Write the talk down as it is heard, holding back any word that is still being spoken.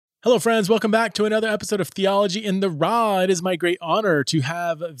Hello, friends. Welcome back to another episode of Theology in the Raw. It is my great honor to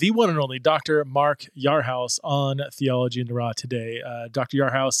have the one and only Dr. Mark Yarhouse on Theology in the Raw today. Dr.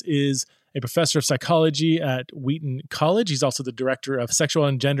 Yarhouse is a professor of psychology at Wheaton College. He's also the director of Sexual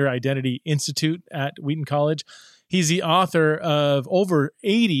and Gender Identity Institute at Wheaton College. He's the author of over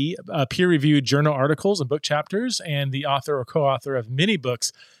 80 peer-reviewed journal articles and book chapters, and the author or co-author of many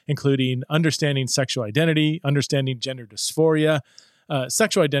books, including Understanding Sexual Identity, Understanding Gender Dysphoria,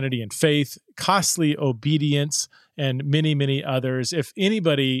 Sexual Identity and Faith, Costly Obedience, and many, many others. If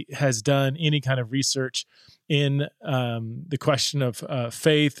anybody has done any kind of research in the question of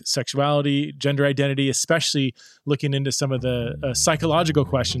faith, sexuality, gender identity, especially looking into some of the psychological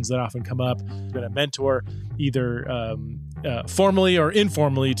questions that often come up, I've been a mentor either formally or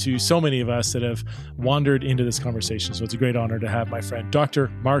informally to so many of us that have wandered into this conversation. So it's a great honor to have my friend, Dr.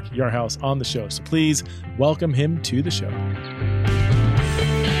 Mark Yarhouse, on the show. So please welcome him to the show.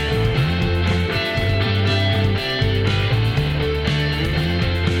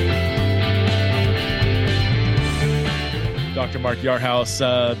 Dr. Mark Yarhouse,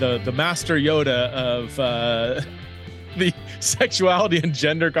 the master Yoda of the sexuality and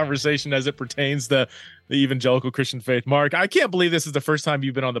gender conversation as it pertains to the evangelical Christian faith. Mark, I can't believe this is the first time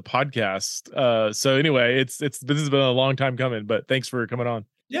you've been on the podcast. So anyway, this has been a long time coming, but thanks for coming on.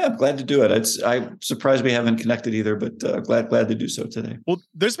 Yeah, I'm glad to do it. I'm surprised we haven't connected either, but glad to do so today. Well,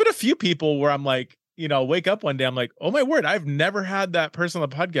 there's been a few people where I'm like, wake up one day, I'm like, oh my word, I've never had that person on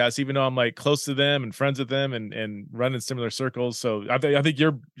the podcast, even though I'm like close to them and friends with them and run in similar circles. So I think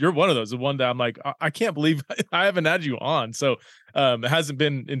you're one of those, the one that I'm like, I can't believe I haven't had you on. So it hasn't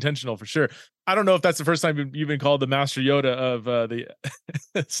been intentional for sure. I don't know if that's the first time you've been called the Master Yoda of the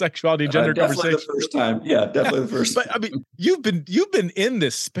sexuality and gender conversation. The first time. Yeah, definitely the first. But I mean, you've been in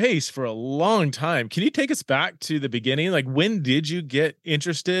this space for a long time. Can you take us back to the beginning? Like, when did you get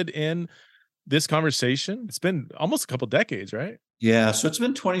interested in this conversation? It's been almost a couple decades, right? Yeah. So it's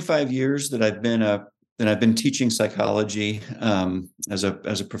been 25 years that I've been teaching psychology as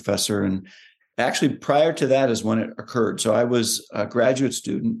a professor. And actually prior to that is when it occurred. So I was a graduate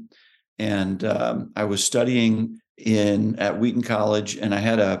student and I was studying at Wheaton College, and I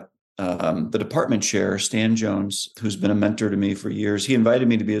had the department chair, Stan Jones, who's been a mentor to me for years. He invited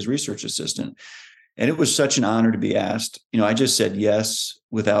me to be his research assistant. And it was such an honor to be asked. I just said yes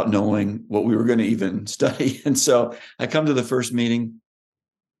without knowing what we were going to even study. And so I come to the first meeting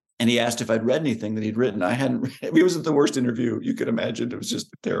and he asked if I'd read anything that he'd written. I hadn't. It wasn't the worst interview you could imagine. It was just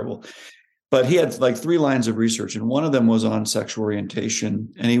terrible. But he had like 3 lines of research, and one of them was on sexual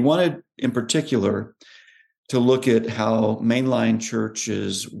orientation. And he wanted in particular to look at how mainline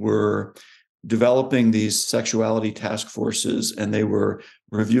churches were developing these sexuality task forces, and they were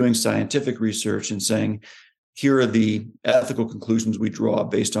reviewing scientific research and saying, here are the ethical conclusions we draw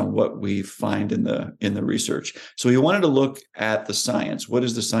based on what we find in the research. So he wanted to look at the science. What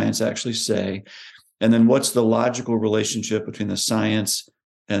does the science actually say? And then what's the logical relationship between the science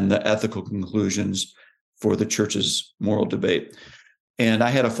and the ethical conclusions for the church's moral debate? And I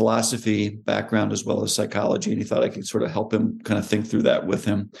had a philosophy background as well as psychology, and he thought I could sort of help him kind of think through that with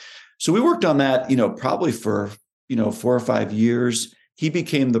him. So we worked on that, probably for, 4 or 5 years. He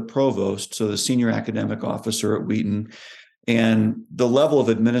became the provost, so the senior academic officer at Wheaton, and the level of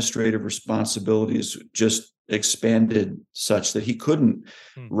administrative responsibilities just expanded such that he couldn't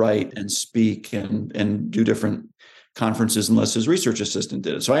write and speak and do different conferences unless his research assistant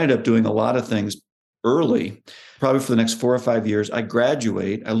did it. So I ended up doing a lot of things early, probably for the next 4 or 5 years. I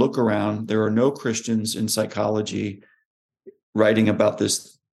graduate, I look around, there are no Christians in psychology writing about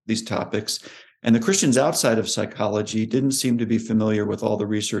these topics. And the Christians outside of psychology didn't seem to be familiar with all the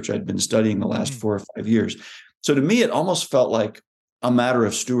research I'd been studying the last 4 or 5 years. So to me, it almost felt like a matter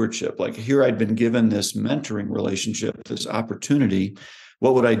of stewardship. Like here I'd been given this mentoring relationship, this opportunity.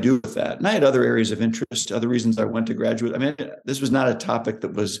 What would I do with that? And I had other areas of interest, other reasons I went to graduate. I mean, this was not a topic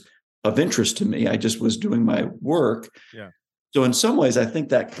that was of interest to me. I just was doing my work. Yeah. So in some ways, I think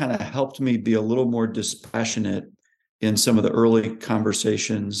that kind of helped me be a little more dispassionate in some of the early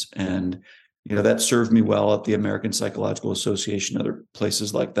conversations. And, that served me well at the American Psychological Association, other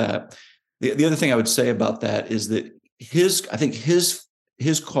places like that. The other thing I would say about that is that his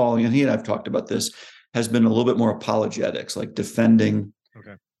calling, and he and I've talked about this, has been a little bit more apologetics, like defending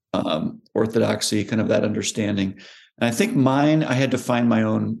orthodoxy, kind of that understanding. And I think I had to find my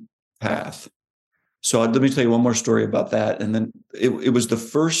own path. So let me tell you one more story about that. And then it was the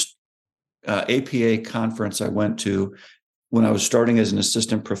first APA conference I went to when I was starting as an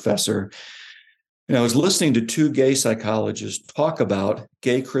assistant professor. And I was listening to 2 gay psychologists talk about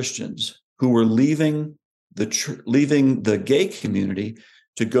gay Christians who were leaving the gay community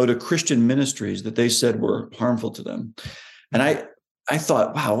to go to Christian ministries that they said were harmful to them. And I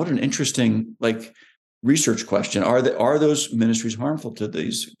thought, wow, what an interesting research question. Are those ministries harmful to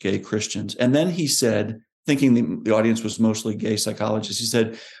these gay Christians? And then he said, thinking the audience was mostly gay psychologists, he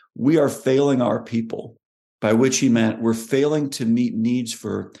said, we are failing our people, by which he meant we're failing to meet needs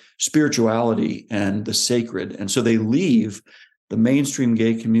for spirituality and the sacred. And so they leave the mainstream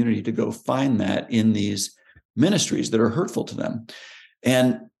gay community to go find that in these ministries that are hurtful to them.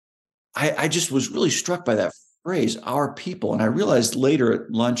 And I just was really struck by that phrase, our people. And I realized later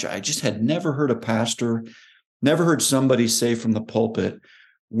at lunch, I just had never heard a pastor, never heard somebody say from the pulpit,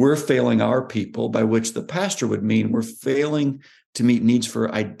 we're failing our people, by which the pastor would mean we're failing to meet needs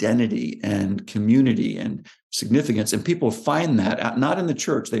for identity and community and significance. And people find that not in the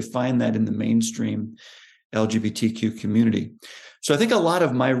church, they find that in the mainstream LGBTQ community. So I think a lot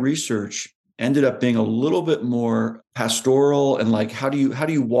of my research ended up being a little bit more pastoral and how do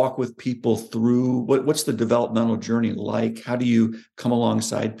you walk with people through what's the developmental journey like? How do you come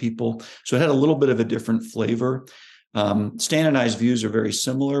alongside people? So it had a little bit of a different flavor. Stan and I's views are very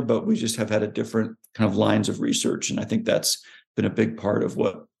similar, but we just have had a different kind of lines of research. And I think that's been a big part of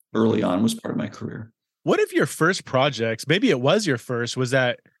what early on was part of my career. What if your first projects, maybe it was your first, was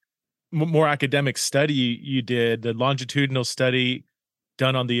that more academic study you did, the longitudinal study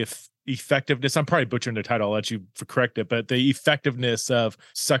done on the effectiveness, I'm probably butchering the title, I'll let you correct it, but the effectiveness of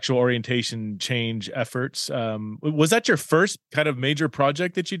sexual orientation change efforts. Was that your first kind of major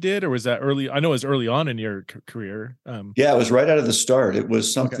project that you did, or was that early? I know it was early on in your career. Yeah, it was right out of the start. It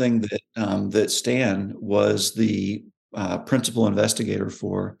was something that Stan was the principal investigator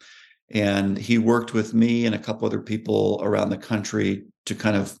for. And he worked with me and a couple other people around the country to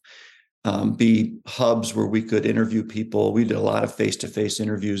kind of be hubs where we could interview people. We did a lot of face-to-face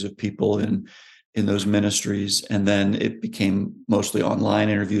interviews of people in those ministries. And then it became mostly online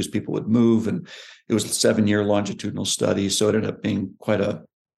interviews. People would move, and it was a 7-year longitudinal study. So it ended up being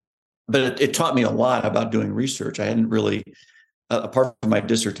but it taught me a lot about doing research. I hadn't really, apart from my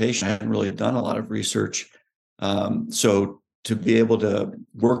dissertation, I hadn't really done a lot of research. So to be able to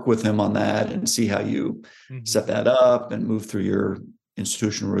work with him on that and see how you set that up and move through your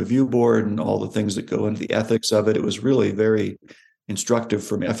institutional review board and all the things that go into the ethics of it, it was really very instructive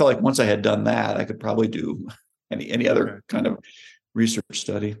for me. I felt like once I had done that, I could probably do any other kind of research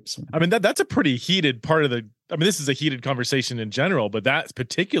study. So. I mean, that's a pretty heated part of this is a heated conversation in general, but that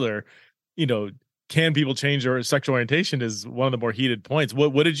particular, can people change their sexual orientation is one of the more heated points.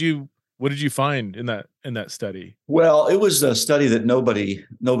 What did you find in that study? Well, it was a study that nobody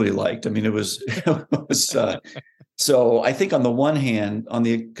liked. I mean, it was so I think on the one hand,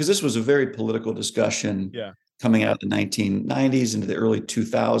 because this was a very political discussion coming out of the 1990s into the early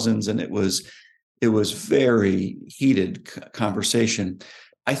 2000s, and it was very heated conversation.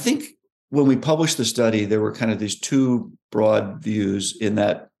 I think when we published the study, there were kind of these two broad views in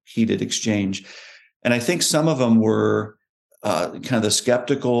that heated exchange. And I think some of them were kind of the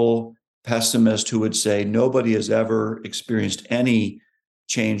skeptical pessimist who would say nobody has ever experienced any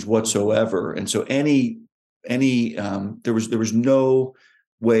change whatsoever. And so there was no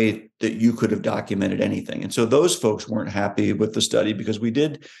way that you could have documented anything. And so those folks weren't happy with the study because we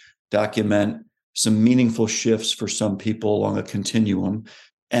did document some meaningful shifts for some people along a continuum.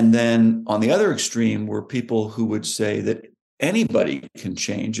 And then on the other extreme were people who would say that anybody can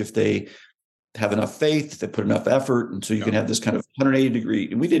change if they have enough faith, they put enough effort. And so you can have this kind of 180 degree.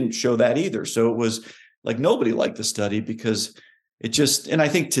 And we didn't show that either. So it was like nobody liked the study because and I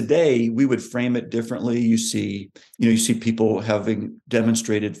think today we would frame it differently. You see people having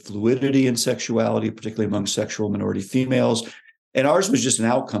demonstrated fluidity in sexuality, particularly among sexual minority females. And ours was just an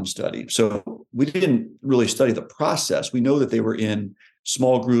outcome study. So we didn't really study the process. We know that they were in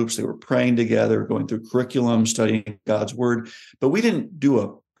small groups, they were praying together, going through curriculum, studying God's word, but we didn't do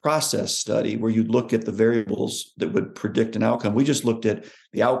a process study where you'd look at the variables that would predict an outcome. We just looked at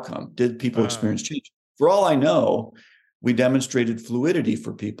the outcome. Did people experience change? For all I know, we demonstrated fluidity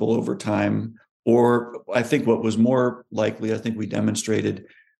for people over time, or I think what was more likely, I think we demonstrated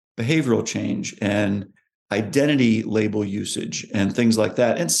behavioral change and identity label usage and things like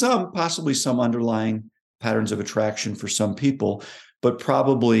that. And possibly some underlying patterns of attraction for some people, but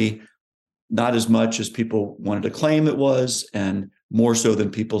probably not as much as people wanted to claim it was, and more so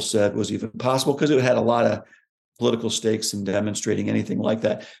than people said was even possible, because it had a lot of political stakes in demonstrating anything like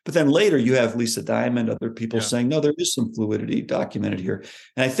that. But then later you have Lisa Diamond, other people saying, no, there is some fluidity documented here.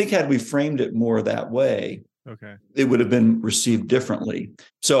 And I think had we framed it more that way, it would have been received differently.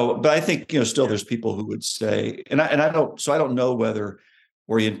 So, but I think, still there's people who would say, I don't know whether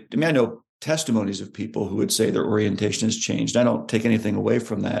I know testimonies of people who would say their orientation has changed. I don't take anything away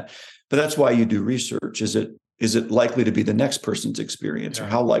from that, but that's why you do research. Is it likely to be the next person's experience, or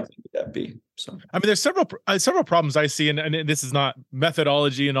how likely would that be? So, I mean, there's several problems I see, and this is not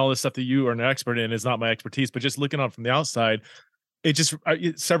methodology and all this stuff that you are an expert in is not my expertise, but just looking on from the outside,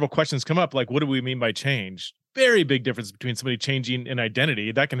 several questions come up. Like, what do we mean by change? Very big difference between somebody changing an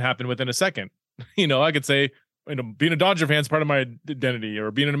identity that can happen within a second. I could say, being a Dodger fan is part of my identity,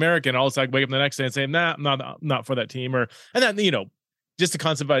 or being an American, I'll also wake up the next day and say, nah, I'm not for that team. And then, just the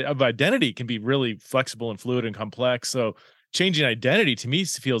concept of identity can be really flexible and fluid and complex. So changing identity to me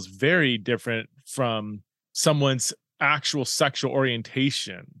feels very different from someone's actual sexual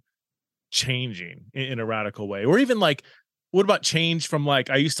orientation changing in a radical way. Or even like, what about change from like,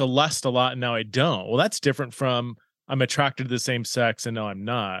 I used to lust a lot and now I don't? Well, that's different from I'm attracted to the same sex and no, I'm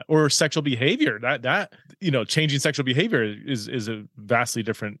not. Or sexual behavior, that changing sexual behavior is a vastly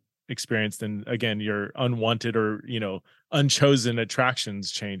different experience than, again, your unwanted or unchosen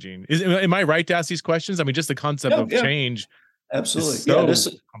attractions changing. Am I right to ask these questions? I mean, just the concept of change. Absolutely. Is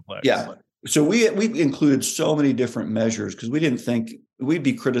so complex. Yeah. So we included so many different measures because we didn't think we'd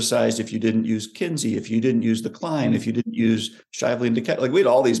be criticized if you didn't use Kinsey, if you didn't use the Klein, if you didn't use Shively and DeKalb. Like, we had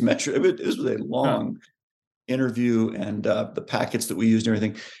all these measures. This was a long interview, and the packets that we used and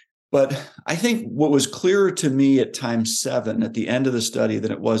everything. But I think what was clearer to me at time 7 at the end of the study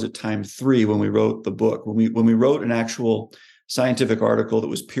than it was at time 3 when we wrote the book, when we wrote an actual scientific article that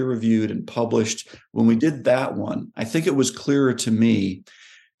was peer reviewed and published, when we did that one, I think it was clearer to me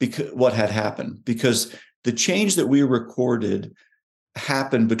what had happened, because the change that we recorded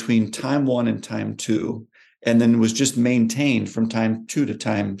happened between time 1 and time 2, and then was just maintained from time 2 to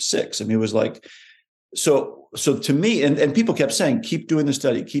time 6. I mean, it was like, so to me, and people kept saying, keep doing the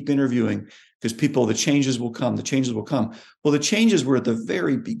study, keep interviewing, because the changes will come. Well, the changes were at the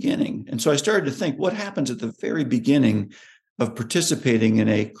very beginning. And so I started to think, what happens at the very beginning of participating in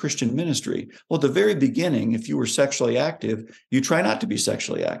a Christian ministry? Well, at the very beginning, if you were sexually active, you try not to be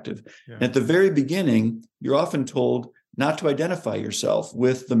sexually active. Yeah. And at the very beginning, you're often told not to identify yourself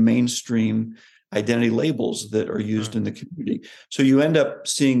with the mainstream identity labels that are used in the community. So you end up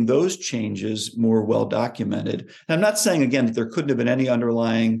seeing those changes more well documented. And I'm not saying, again, that there couldn't have been any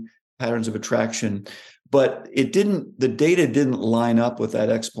underlying patterns of attraction, but the data didn't line up with that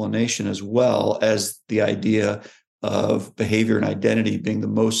explanation, as well as the idea of behavior and identity being the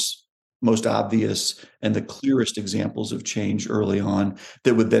most obvious and the clearest examples of change early on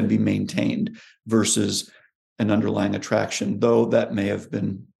that would then be maintained versus an underlying attraction, though that may have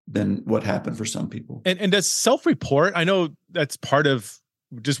been what happened for some people. And does self-report, I know that's part of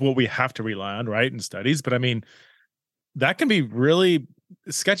just what we have to rely on, right, in studies, but I mean, that can be really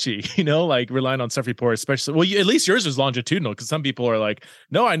sketchy, like relying on self-report, especially, well, at least yours was longitudinal, because some people are like,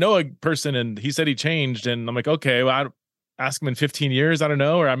 no, I know a person and he said he changed, and I'm like, okay, well, I'd ask him in 15 years, I don't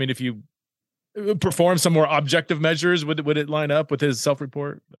know, or I mean, if you perform some more objective measures, would it line up with his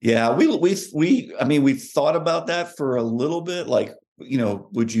self-report? Yeah, we thought about that for a little bit, like,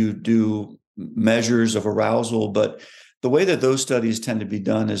 would you do measures of arousal? But the way that those studies tend to be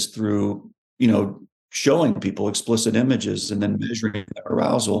done is through, showing people explicit images and then measuring their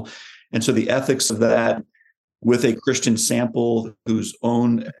arousal. And so the ethics of that with a Christian sample whose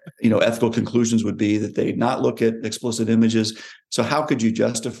own, ethical conclusions would be that they not look at explicit images. So how could you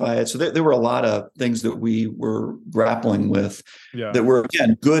justify it? So there were a lot of things that we were grappling with that were,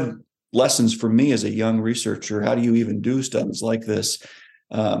 again, good lessons for me as a young researcher. How do you even do studies like this?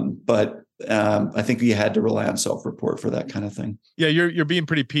 But I think you had to rely on self-report for that kind of thing. Yeah, you're being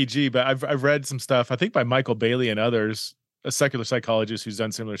pretty PG, but I've read some stuff, I think by Michael Bailey and others, a secular psychologist who's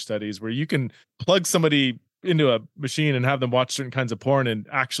done similar studies, where you can plug somebody into a machine and have them watch certain kinds of porn and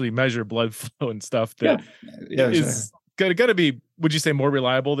actually measure blood flow and stuff that is got to be, would you say, more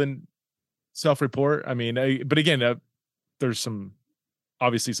reliable than self-report? I mean, but again, there's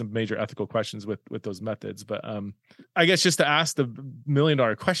obviously some major ethical questions with those methods, but I guess just to ask the $1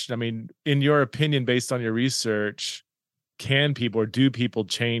 million question, I mean, in your opinion, based on your research, can people or do people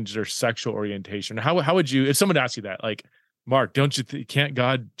change their sexual orientation? How would you, if someone asked you that, like, Mark, don't you can't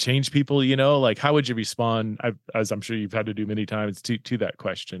God change people? Like, how would you respond? As I'm sure you've had to do many times to that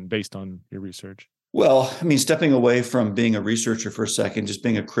question based on your research. Well, I mean, stepping away from being a researcher for a second, just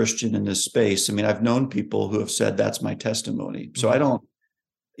being a Christian in this space. I mean, I've known people who have said that's my testimony. So I don't,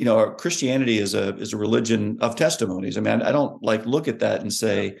 Christianity is a religion of testimonies. I mean, I don't look at that and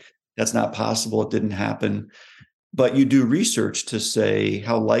say that's not possible, it didn't happen. But you do research to say,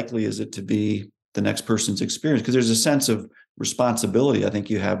 how likely is it to be the next person's experience? Because there's a sense of responsibility I think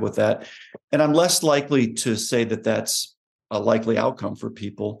you have with that. And I'm less likely to say that that's a likely outcome for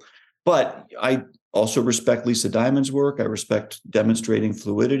people. But I also respect Lisa Diamond's work. I respect demonstrating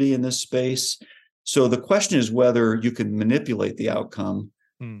fluidity in this space. So the question is whether you can manipulate the outcome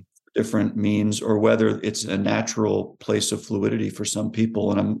different means, or whether it's a natural place of fluidity for some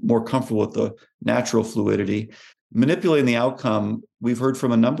people. And I'm more comfortable with the natural fluidity. Manipulating the outcome, we've heard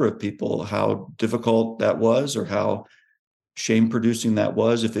from a number of people how difficult that was, or how shame-producing that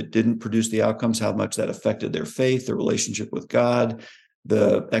was. If it didn't produce the outcomes, how much that affected their faith, their relationship with God,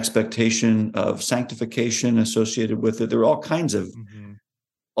 the expectation of sanctification associated with it. There were all kinds of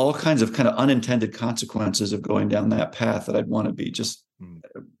kind of unintended consequences of going down that path that I'd want to be just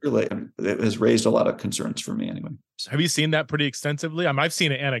really, it has raised a lot of concerns for me anyway. Have you seen that pretty extensively? I've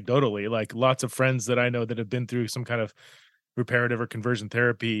seen it anecdotally, like lots of friends that I know that have been through some kind of reparative or conversion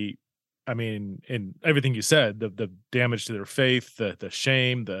therapy. In everything you said, the damage to their faith, the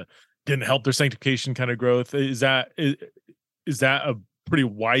shame, the didn't help their sanctification kind of growth. Is that a pretty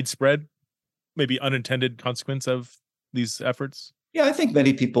widespread, maybe unintended consequence of these efforts? Yeah, I think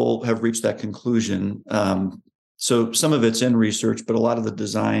many people have reached that conclusion. So some of it's in research, but a lot of the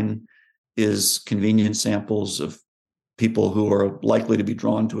design is convenient samples of people who are likely to be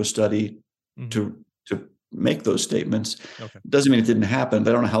drawn to a study to make those statements. Okay. Doesn't mean it didn't happen, but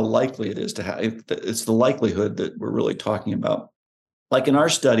I don't know how likely it is to happen. It's the likelihood that we're really talking about. Like in our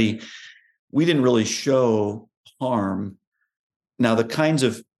study, we didn't really show harm. Now, the kinds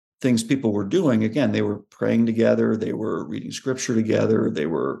of things people were doing, again, they were praying together, they were reading scripture together, they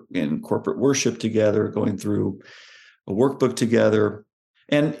were in corporate worship together, going through a workbook together.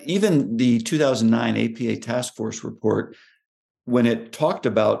 And even the 2009 APA task force report, when it talked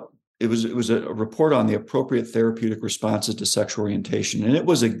about, it was a report on the appropriate therapeutic responses to sexual orientation, and it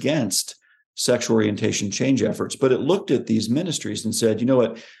was against sexual orientation change efforts, but it looked at these ministries and said, you know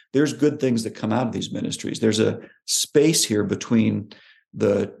what, there's good things that come out of these ministries. There's a space here between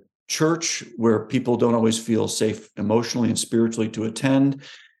the church, where people don't always feel safe emotionally and spiritually to attend,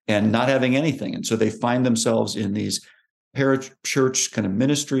 and not having anything. And so they find themselves in these parachurch kind of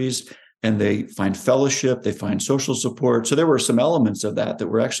ministries, and they find fellowship, they find social support. So there were some elements of that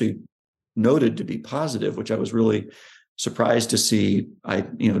were actually noted to be positive, which I was really surprised to see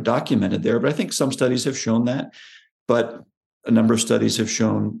documented there. But I think some studies have shown that, but a number of studies have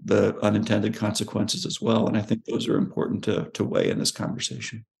shown the unintended consequences as well. And I think those are important to weigh in this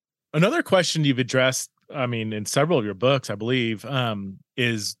conversation. Another question you've addressed, in several of your books, I believe,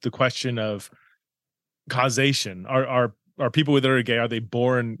 is the question of causation. Are people that are gay, are they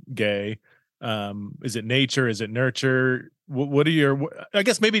born gay? Is it nature? Is it nurture? What are I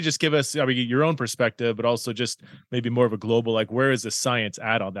guess maybe just give us, your own perspective, but also just maybe more of a global, like, where is the science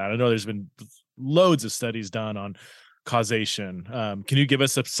at on that? I know there's been loads of studies done on causation. Can you give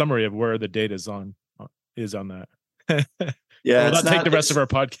us a summary of where the data is on that? Yeah, we'll not take the rest of our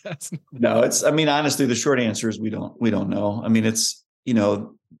podcast. No, honestly, the short answer is we don't know. It's,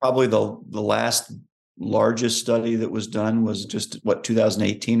 probably the last largest study that was done was just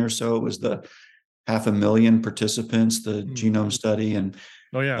 2018 or so. It was the 500,000 participants, the genome study. And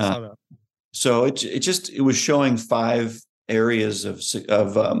I saw that. So it was showing 5 areas of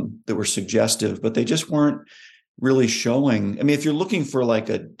that were suggestive, but they just weren't really showing. If you're looking for like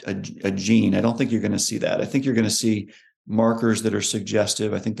a gene, I don't think you're going to see that. I think you're going to see markers that are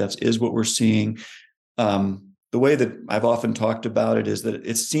suggestive. I think is what we're seeing. The way that I've often talked about it is that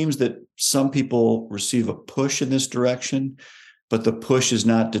it seems that some people receive a push in this direction, but the push is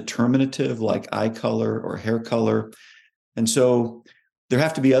not determinative, like eye color or hair color. And so there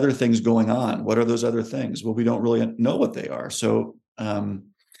have to be other things going on. What are those other things? Well, we don't really know what they are. So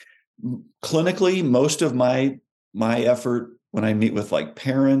clinically, most of my effort when I meet with like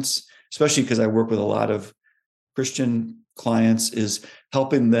parents, especially because I work with a lot of Christian clients, is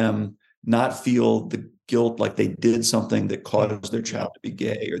helping them not feel the guilt, like they did something that caused their child to be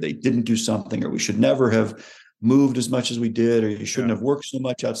gay, or they didn't do something, or we should never have moved as much as we did, or you shouldn't have worked so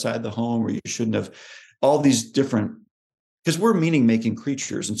much outside the home, or you shouldn't have, all these different, because we're meaning-making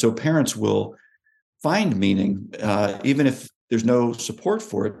creatures. And so parents will find meaning, even if there's no support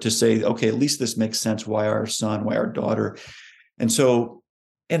for it, to say, okay, at least this makes sense. Why our son, why our daughter?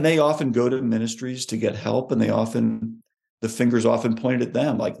 And they often go to ministries to get help, and the fingers often pointed at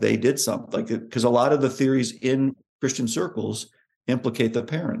them, like they did something, because a lot of the theories in Christian circles implicate the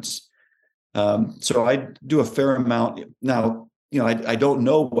parents. So I do a fair amount now. I don't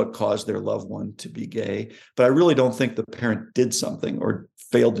know what caused their loved one to be gay, but I really don't think the parent did something or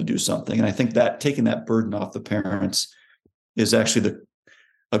failed to do something. And I think that taking that burden off the parents is actually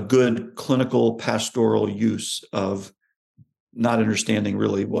a good clinical pastoral use of not understanding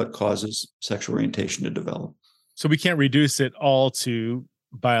really what causes sexual orientation to develop. So we can't reduce it all to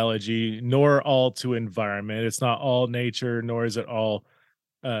biology, nor all to environment. It's not all nature, nor is it all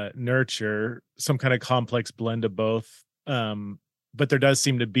nurture. Some kind of complex blend of both. But there does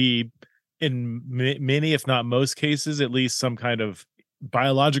seem to be, in many, if not most cases, at least some kind of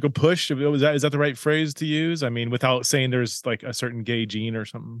biological push. Is that the right phrase to use? I mean, without saying there's like a certain gay gene or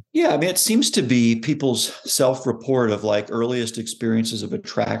something. Yeah, I mean, it seems to be people's self-report of like earliest experiences of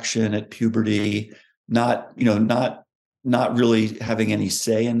attraction at puberty, not really having any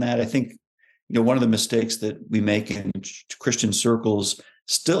say in that. I think, one of the mistakes that we make in Christian circles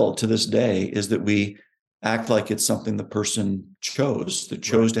still to this day is that we act like it's something the person chose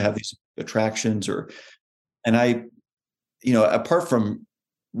to have these attractions and apart from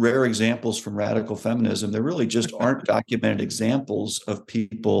rare examples from radical feminism, there really just aren't documented examples of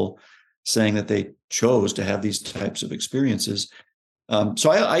people saying that they chose to have these types of experiences. So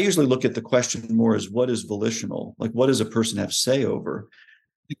I usually look at the question more as what is volitional? Like, what does a person have say over?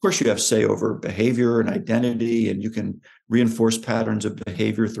 Of course, you have say over behavior and identity, and you can reinforce patterns of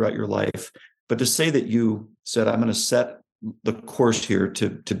behavior throughout your life. But to say that you said, I'm going to set the course here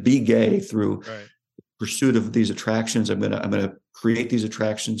to be gay through pursuit of these attractions, I'm going to create these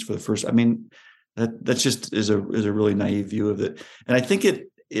attractions for the first. I mean, that's just is a really naive view of it, and I think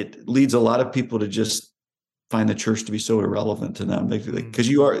it leads a lot of people to just find the church to be so irrelevant to them, because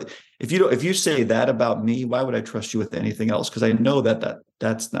if you say that about me, why would I trust you with anything else? Because I know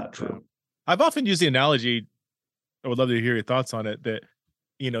that's not true. I've often used the analogy. I would love to hear your thoughts on it. That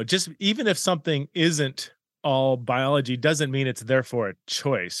just even if something isn't all biology, doesn't mean it's therefore a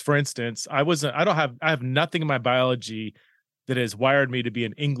choice. For instance, I have nothing in my biology that has wired me to be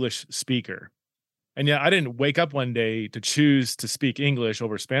an English speaker. And yet I didn't wake up one day to choose to speak English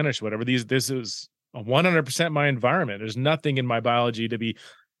over Spanish, whatever. This is 100% my environment. There's nothing in my biology to be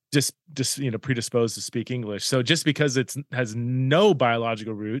just predisposed to speak English. So just because it has no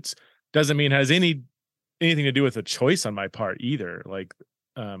biological roots doesn't mean it has anything to do with a choice on my part either. Like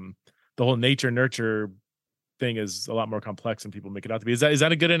the whole nature nurture thing is a lot more complex than people make it out to be. Is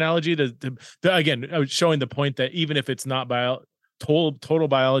that a good analogy to again, showing the point that even if it's not total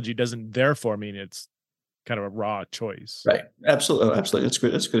biology doesn't therefore mean it's kind of a raw choice. Right. Absolutely. Absolutely. That's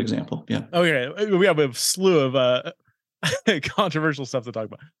good. That's a good example. Yeah. Okay. We have a slew of controversial stuff to talk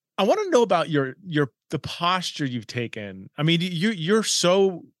about. I want to know about the posture you've taken. I mean, you're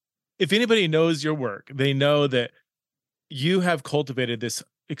so, if anybody knows your work, they know that you have cultivated this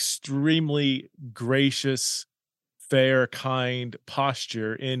extremely gracious, fair, kind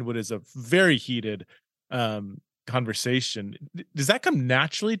posture in what is a very heated conversation. Does that come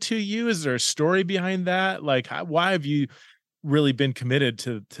naturally to you? Is there a story behind that? Like, why have you really been committed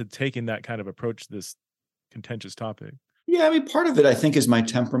to taking that kind of approach to this contentious topic? Yeah, I mean, part of it I think is my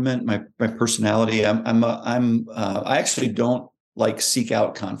temperament, my personality. I actually don't like seek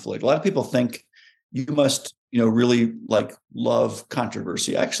out conflict. A lot of people think you must, really like love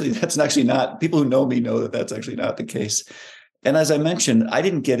controversy. Actually, that's actually not. People who know me know that that's actually not the case. And as I mentioned, I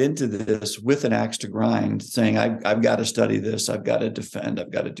didn't get into this with an axe to grind, saying I've got to study this, I've got to defend,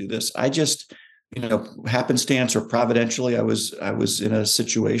 I've got to do this. I just, happenstance or providentially, I was in a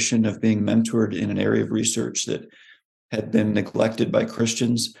situation of being mentored in an area of research that had been neglected by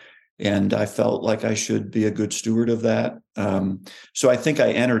Christians, and I felt like I should be a good steward of that. So I think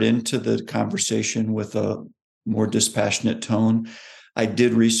I entered into the conversation with a more dispassionate tone. I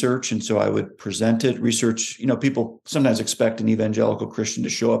did research, and so I would present it. Research, people sometimes expect an evangelical Christian to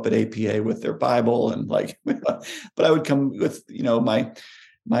show up at APA with their Bible and but I would come with,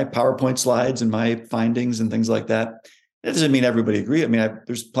 my PowerPoint slides and my findings and things like that. That doesn't mean everybody agree. I mean,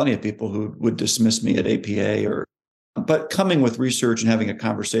 there's plenty of people who would dismiss me at APA but coming with research and having a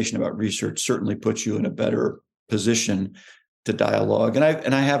conversation about research certainly puts you in a better position to dialogue. And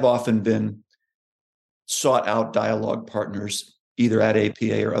I have often been sought out dialogue partners, either at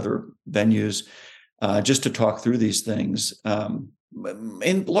APA or other venues, just to talk through these things.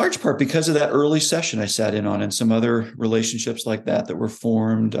 In large part because of that early session I sat in on and some other relationships like that were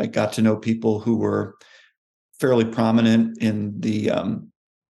formed. I got to know people who were fairly prominent in the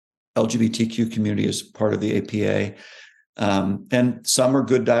LGBTQ community as part of the APA. And some are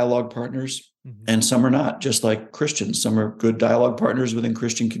good dialogue partners, and some are not, just like Christians. Some are good dialogue partners within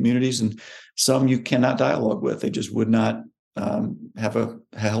Christian communities, and some you cannot dialogue with. They just would not have a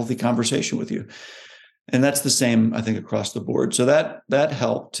healthy conversation with you. And that's the same, I think, across the board. So that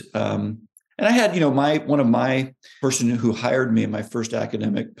helped. And I had, one of my person who hired me in my first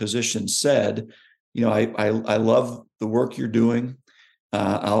academic position said, I love the work you're doing.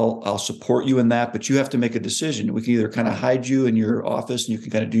 I'll support you in that, but you have to make a decision. We can either kind of hide you in your office and you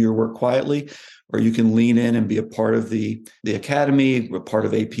can kind of do your work quietly, or you can lean in and be a part of the academy, a part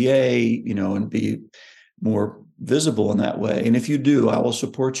of APA, and be more visible in that way. And if you do, I will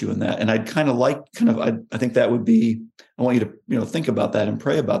support you in that. And I'd kind of I think that would be, I want you to, think about that and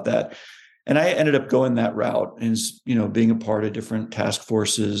pray about that. And I ended up going that route and, being a part of different task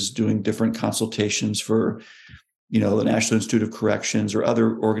forces, doing different consultations for, the National Institute of Corrections or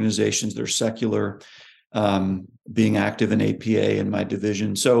other organizations that are secular, being active in APA in my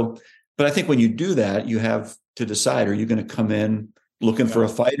division. So, but I think when you do that, you have to decide, are you going to come in looking for a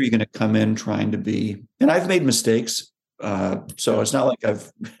fight, or are you going to come in trying to be, and I've made mistakes. So it's not like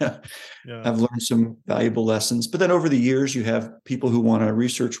I've learned some valuable lessons. But then over the years, you have people who want to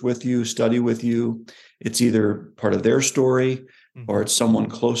research with you, study with you. It's either part of their story or it's someone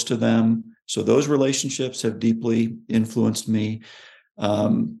close to them. So those relationships have deeply influenced me.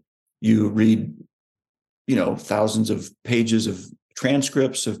 You read, thousands of pages of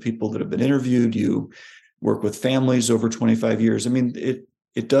transcripts of people that have been interviewed. You work with families over 25 years. I mean,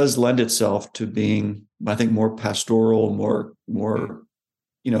 it does lend itself to being, I think, more pastoral, more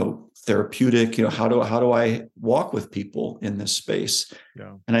therapeutic. How do I walk with people in this space?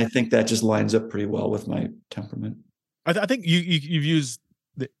 Yeah. And I think that just lines up pretty well with my temperament. I think you've used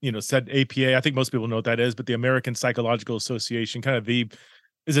said APA. I think most people know what that is, but the American Psychological Association, kind of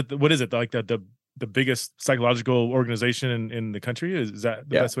what is it like the biggest psychological organization in the country? Is that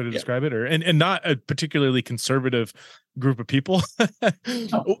the best way to describe it? Or and not a particularly conservative group of people?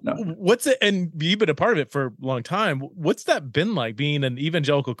 No. What's it? And you've been a part of it for a long time. What's that been like, being an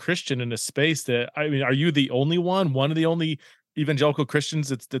evangelical Christian in a space that, I mean, are you the only one of the only evangelical Christians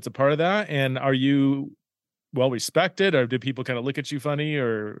that's a part of that? And are you well respected, or do people kind of look at you funny,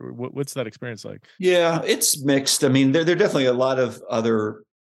 or what's that experience like? Yeah, it's mixed. I mean, there are definitely a lot of other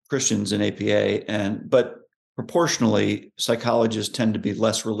Christians in APA, but proportionally, psychologists tend to be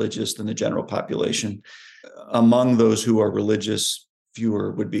less religious than the general population. Among those who are religious,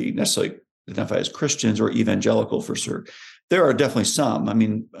 fewer would be necessarily identified as Christians or evangelical for sure. There are definitely some. I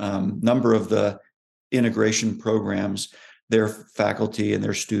mean, number of the integration programs, their faculty and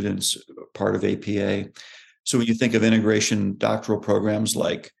their students are part of APA. So when you think of integration doctoral programs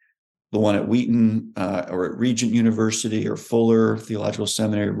like the one at Wheaton or at Regent University or Fuller Theological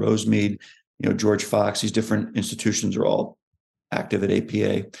Seminary, Rosemead, George Fox, these different institutions are all active at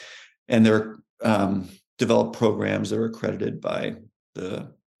APA, and they're developed programs that are accredited by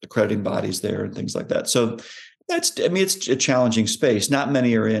the accrediting bodies there and things like that. So it's a challenging space. Not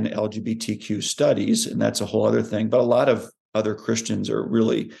many are in LGBTQ studies, and that's a whole other thing. But a lot of other Christians are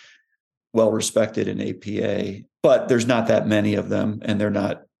really well respected in APA, but there's not that many of them, and they're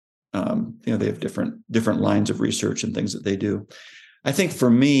not. They have different lines of research and things that they do. I think for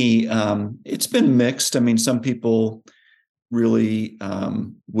me, it's been mixed. I mean, some people really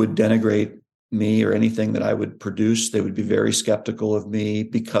would denigrate me or anything that I would produce. They would be very skeptical of me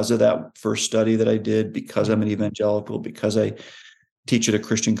because of that first study that I did, because I'm an evangelical, because I teach at a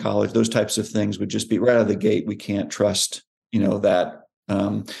Christian college. Those types of things would just be right out of the gate. We can't trust, that.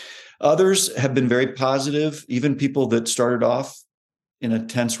 Others have been very positive. Even people that started off in a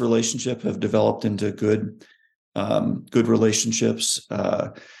tense relationship have developed into good relationships.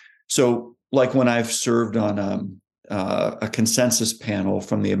 So like when I've served on a consensus panel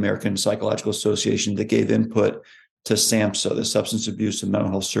from the American Psychological Association that gave input to SAMHSA, the Substance Abuse and Mental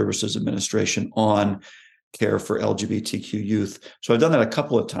Health Services Administration, on care for LGBTQ youth. So I've done that a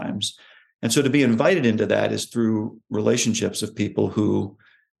couple of times. And so to be invited into that is through relationships of people who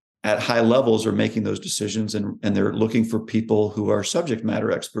at high levels are making those decisions, and they're looking for people who are subject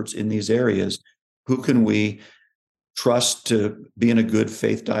matter experts in these areas. Who can we trust to be in a good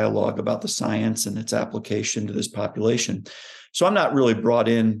faith dialogue about the science and its application to this population? So I'm not really brought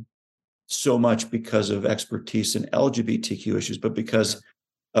in so much because of expertise in LGBTQ issues, but because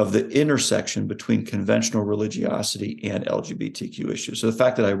of the intersection between conventional religiosity and LGBTQ issues. So the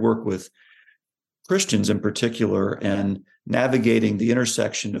fact that I work with Christians in particular and navigating the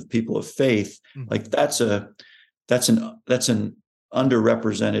intersection of people of faith, like that's an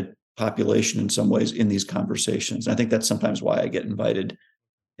underrepresented population in some ways in these conversations. And I think that's sometimes why I get invited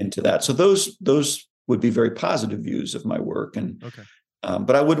into that. So those would be very positive views of my work. And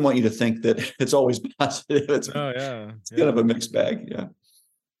but I wouldn't want you to think that it's always positive. It's kind of a mixed bag. Yeah.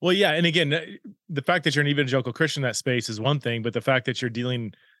 Well, yeah. And again, the fact that you're an evangelical Christian in that space is one thing, but the fact that you're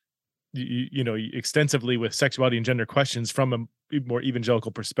dealing extensively with sexuality and gender questions from a more evangelical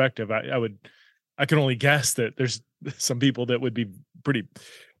perspective, I can only guess that there's some people that would be pretty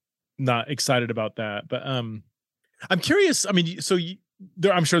not excited about that. But I'm curious. I mean, so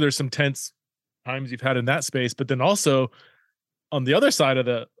I'm sure there's some tense times you've had in that space, but then also on the other side of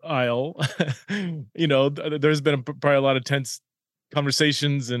the aisle, there's been probably a lot of tense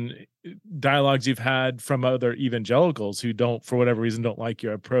conversations and dialogues you've had from other evangelicals who don't, for whatever reason, don't like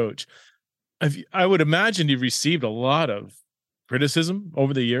your approach. I would imagine you've received a lot of criticism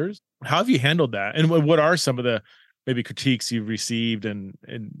over the years. How have you handled that? And what are some of the maybe critiques you've received? And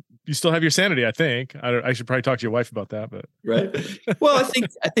you still have your sanity, I think. I should probably talk to your wife about that, but right. Well,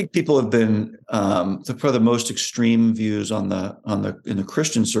 I think people have been for the most extreme views in the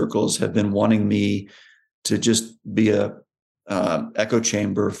Christian circles have been wanting me to just be a echo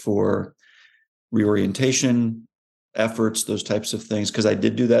chamber for reorientation efforts, those types of things, because I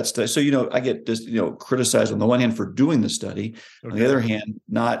did do that study. So, I get just, criticized on the one hand for doing the study, on the other hand,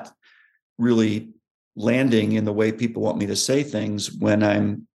 not really landing in the way people want me to say things when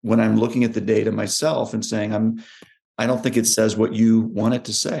I'm looking at the data myself and saying, I don't think it says what you want it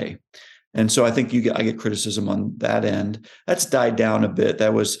to say. And so I think I get criticism on that end. That's died down a bit.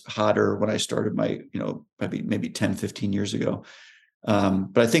 That was hotter when I started my, maybe 10, 15 years ago.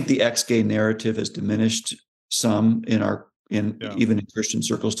 But I think the ex-gay narrative has diminished some even in Christian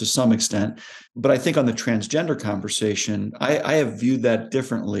circles to some extent. But I think on the transgender conversation, I have viewed that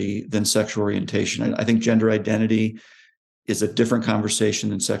differently than sexual orientation. I think gender identity is a different conversation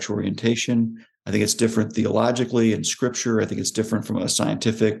than sexual orientation. I think it's different theologically in scripture. I think it's different from a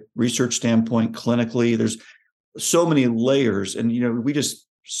scientific research standpoint, clinically. There's so many layers. And, we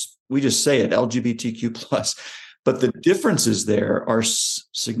just say it, LGBTQ plus, but the differences there are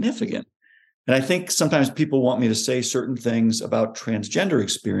significant. And I think sometimes people want me to say certain things about transgender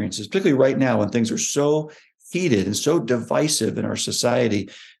experiences, particularly right now when things are so heated and so divisive in our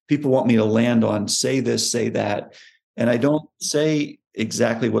society. People want me to land on say this, say that. And I don't say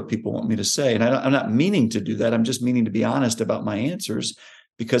exactly what people want me to say. And I'm not meaning to do that. I'm just meaning to be honest about my answers,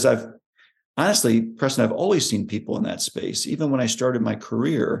 because Preston, I've always seen people in that space. Even when I started my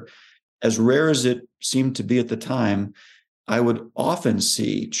career, as rare as it seemed to be at the time, I would often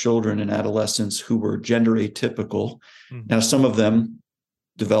see children and adolescents who were gender atypical. Mm-hmm. Now, some of them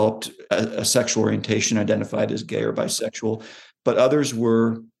developed a sexual orientation, identified as gay or bisexual, but others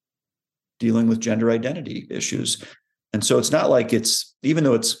were dealing with gender identity issues. And so it's not like even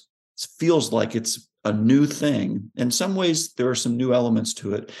though it feels like it's a new thing, in some ways there are some new elements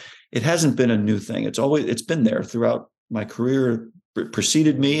to it. It hasn't been a new thing. It's been there throughout my career. It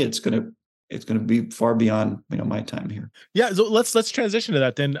preceded me. It's going to be far beyond my time here. Yeah, so let's transition to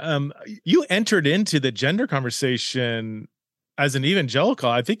that then. You entered into the gender conversation as an evangelical.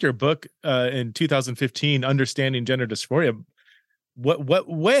 I think your book in 2015, Understanding Gender Dysphoria, what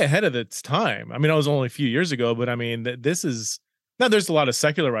way ahead of its time. I mean, it was only a few years ago, but I mean, this is now. There's a lot of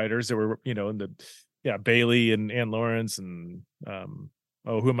secular writers that were Bailey and Ann Lawrence and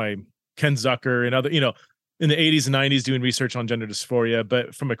who am I? Ken Zucker and other in the 80s and 90s doing research on gender dysphoria.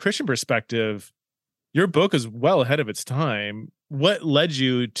 But from a Christian perspective, your book is well ahead of its time. What led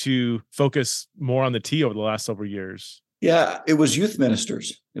you to focus more on the T over the last several years? Yeah, it was youth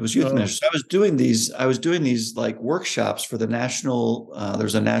ministers. Ministers. I was doing these like workshops for the national.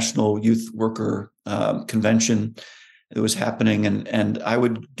 There's a national youth worker convention that was happening, and I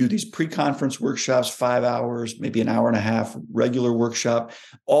would do these pre-conference workshops, 5 hours, maybe an hour and a half, regular workshop,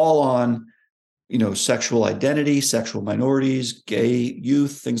 all on sexual identity, sexual minorities, gay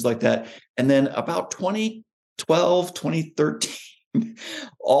youth, things like that. And then about 2012, 2013,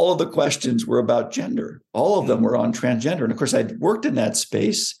 all of the questions were about gender. All of them were on transgender. And of course, I'd worked in that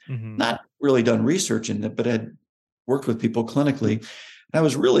space, not really done research in it, but had worked with people clinically. And I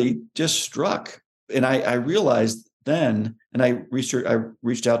was really just struck. And I realized then, and I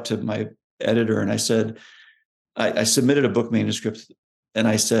reached out to my editor and I said, I submitted a book manuscript and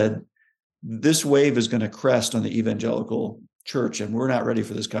I said, this wave is going to crest on the evangelical church, and we're not ready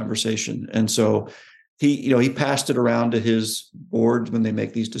for this conversation. And so he passed it around to his board when they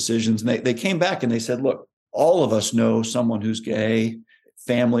make these decisions. And they came back and they said, look, all of us know someone who's gay,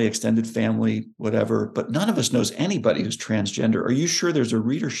 family, extended family, whatever, but none of us knows anybody who's transgender. Are you sure there's a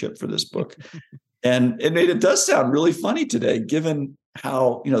readership for this book? And it does sound really funny today, given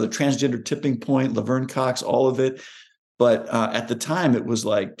how, the transgender tipping point, Laverne Cox, all of it. But at the time, it was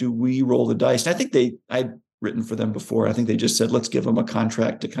like, do we roll the dice? And I think I'd written for them before. I think they just said, let's give them a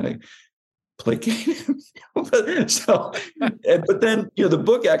contract to kind of placate him. But then, the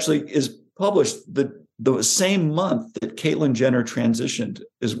book actually is published the same month that Caitlyn Jenner transitioned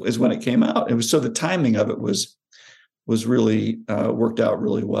is when it came out. It was so the timing of it was really worked out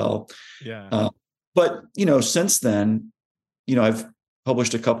really well. Yeah. But since then, I've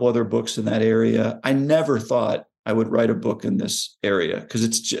published a couple other books in that area. I never thought I would write a book in this area,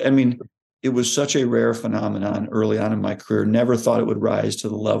 because I mean, it was such a rare phenomenon early on in my career. Never thought it would rise to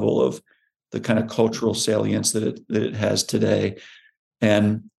the level of the kind of cultural salience that it has today.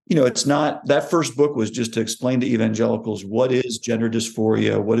 And, it's not, that first book was just to explain to evangelicals, what is gender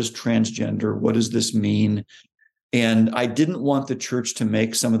dysphoria? What is transgender? What does this mean? And I didn't want the church to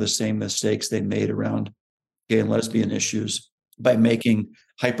make some of the same mistakes they made around gay and lesbian issues by making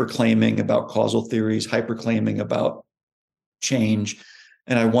hyperclaiming about causal theories, hyperclaiming about change.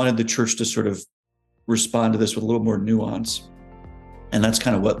 And I wanted the church to sort of respond to this with a little more nuance. And that's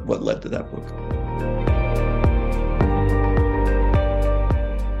kind of what led to that book.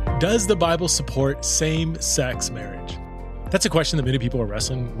 Does the Bible support same-sex marriage? That's a question that many people are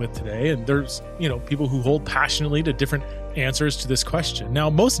wrestling with today. And there's, people who hold passionately to different answers to this question. Now,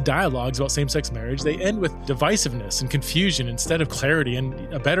 most dialogues about same-sex marriage, they end with divisiveness and confusion instead of clarity and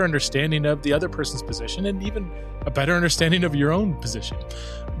a better understanding of the other person's position and even a better understanding of your own position.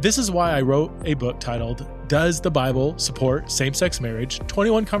 This is why I wrote a book titled, Does the Bible Support Same-Sex Marriage?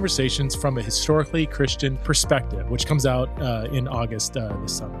 21 Conversations from a Historically Christian Perspective, which comes out in August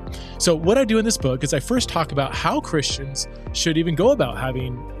this summer. So what I do in this book is I first talk about how Christians should even go about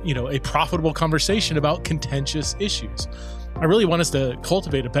having, a profitable conversation about contentious issues. I really want us to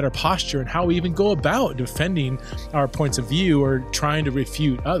cultivate a better posture in how we even go about defending our points of view or trying to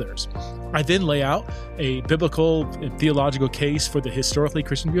refute others. I then lay out a biblical and theological case for the historically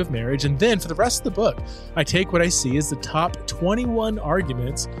Christian view of marriage. And then for the rest of the book, I take what I see as the top 21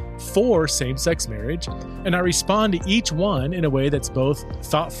 arguments for same-sex marriage, and I respond to each one in a way that's both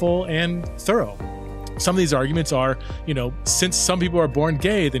thoughtful and thorough. Some of these arguments are, since some people are born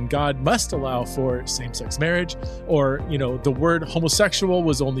gay, then God must allow for same-sex marriage, or, the word homosexual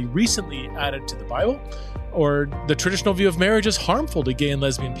was only recently added to the Bible, or the traditional view of marriage is harmful to gay and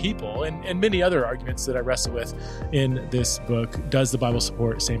lesbian people, and many other arguments that I wrestle with in this book, Does the Bible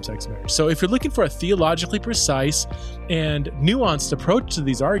Support Same-Sex Marriage? So if you're looking for a theologically precise and nuanced approach to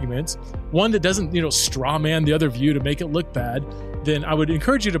these arguments, one that doesn't, straw man the other view to make it look bad, then I would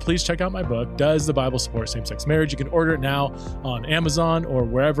encourage you to please check out my book, Does the Bible Support Same-Sex Marriage? You can order it now on Amazon or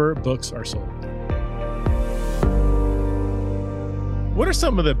wherever books are sold. What are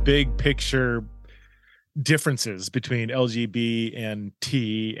some of the big picture differences between LGB and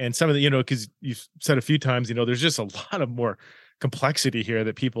T, and some of the, because you've said a few times, there's just a lot of more complexity here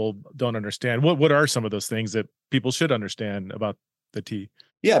that people don't understand. What are some of those things that people should understand about the T?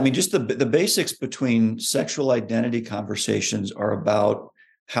 Yeah, I mean, just the basics between sexual identity conversations are about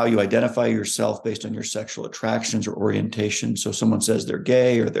how you identify yourself based on your sexual attractions or orientation. So someone says they're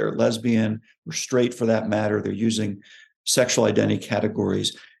gay or they're lesbian or straight for that matter, they're using sexual identity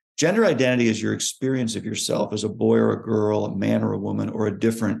categories. Gender identity is your experience of yourself as a boy or a girl, a man or a woman, or a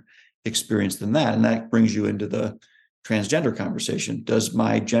different experience than that. And that brings you into the transgender conversation. Does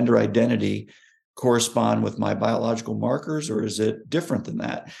my gender identity correspond with my biological markers, or is it different than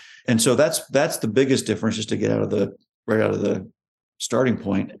that? And so that's the biggest difference, just to get right out of the starting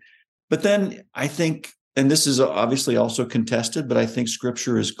point. But then I think, and this is obviously also contested, but I think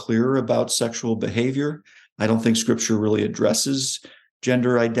Scripture is clearer about sexual behavior. I don't think Scripture really addresses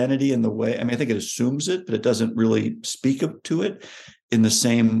gender identity in the way, I think it assumes it, but it doesn't really speak to it in the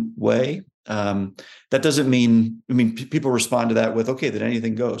same way. That doesn't mean, people respond to that with, okay, then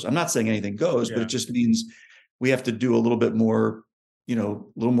anything goes. I'm not saying anything goes, but it just means we have to do a little bit more, a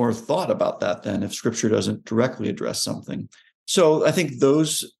little more thought about that then, if Scripture doesn't directly address something. So I think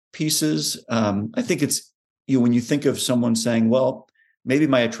those pieces, I think it's, when you think of someone saying, well, maybe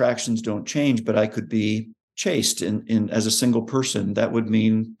my attractions don't change, but I could be chaste in as a single person, that would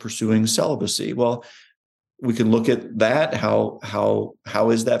mean pursuing celibacy. Well, we can look at that. How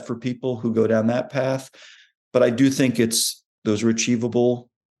is that for people who go down that path? But I do think those are achievable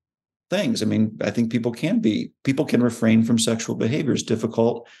things. I think people can refrain from sexual behavior, as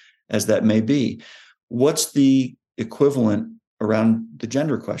difficult as that may be. What's the equivalent around the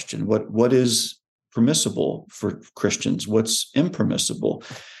gender question? What is permissible for Christians? What's impermissible?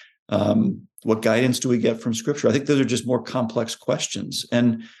 What guidance do we get from Scripture? I think those are just more complex questions.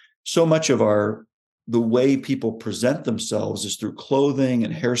 And so much of the way people present themselves is through clothing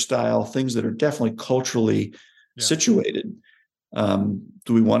and hairstyle, things that are definitely culturally situated.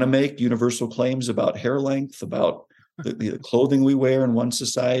 Do we want to make universal claims about hair length, about the clothing we wear in one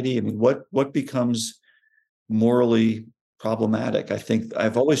society? What becomes morally problematic? I think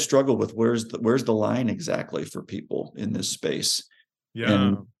I've always struggled with where's the line exactly for people in this space. Yeah.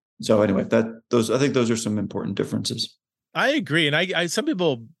 And so anyway, I think those are some important differences. I agree. And I some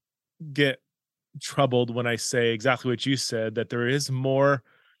people get troubled when I say exactly what you said, that there is more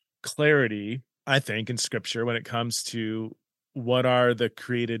clarity I think, in scripture when it comes to what are the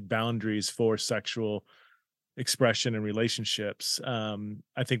created boundaries for sexual expression and relationships.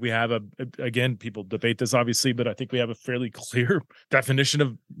 I think we have again, people debate this obviously, but I think we have a fairly clear definition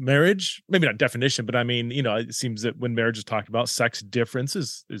of marriage. Maybe not definition, but I mean, it seems that when marriage is talked about, sex difference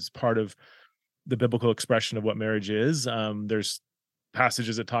is part of the biblical expression of what marriage is. There's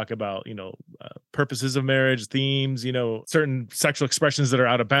passages that talk about, purposes of marriage, themes, certain sexual expressions that are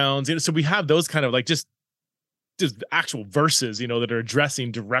out of bounds. So we have those kind of like just actual verses, that are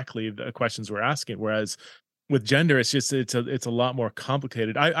addressing directly the questions we're asking. Whereas with gender, it's a lot more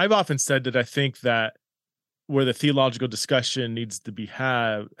complicated. I've often said that I think that where the theological discussion needs to be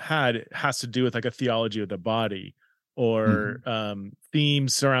had it has to do with like a theology of the body or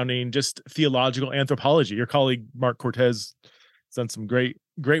themes surrounding just theological anthropology. Your colleague Mark Cortez has done some great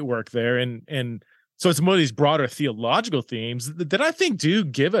work there, and so it's more of these broader theological themes that I think do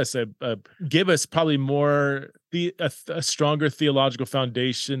give us probably more a stronger theological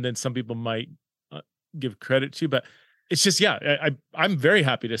foundation than some people might give credit to. But it's just, I'm very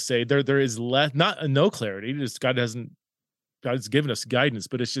happy to say there is no clarity. Just God's given us guidance,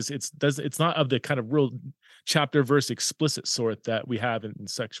 but it's not of the kind of real chapter verse explicit sort that we have in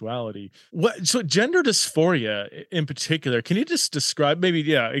sexuality. So gender dysphoria in particular, can you just describe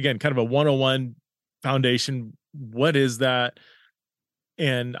maybe, again, kind of a 101 foundation? What is that?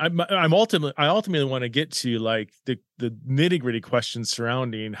 And I ultimately want to get to like the nitty-gritty questions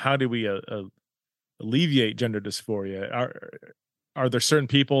surrounding how do we alleviate gender dysphoria. Are there certain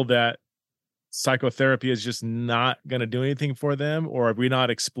people that psychotherapy is just not going to do anything for them, or have we not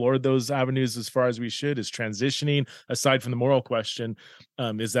explored those avenues as far as we should? Is transitioning, aside from the moral question,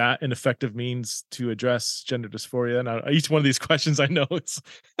 is that an effective means to address gender dysphoria? Now, each one of these questions, I know it's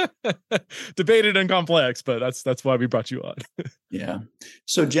debated and complex, but that's why we brought you on. Yeah.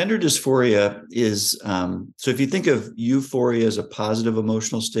 So gender dysphoria is, so if you think of euphoria as a positive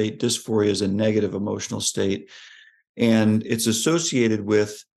emotional state, dysphoria as a negative emotional state, and it's associated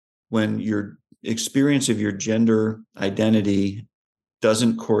with when your experience of your gender identity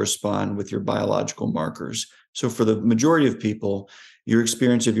doesn't correspond with your biological markers. So for the majority of people, your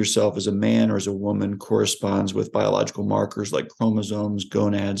experience of yourself as a man or as a woman corresponds with biological markers like chromosomes,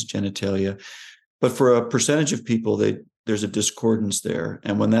 gonads, genitalia. But for a percentage of people, there's a discordance there.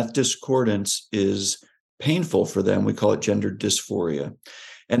 And when that discordance is painful for them, we call it gender dysphoria.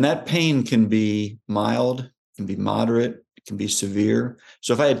 And that pain can be mild, can be moderate, it can be severe.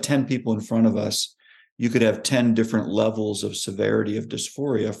 So if I had 10 people in front of us, you could have 10 different levels of severity of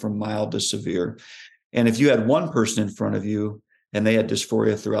dysphoria from mild to severe. And if you had one person in front of you and they had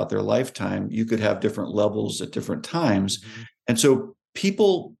dysphoria throughout their lifetime, you could have different levels at different times. Mm-hmm. And so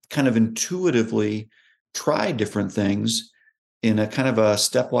people kind of intuitively try different things in a kind of a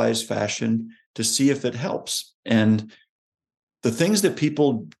stepwise fashion to see if it helps. And the things that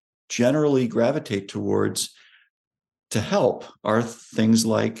people generally gravitate towards to help are things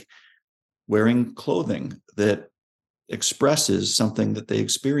like wearing clothing that expresses something that they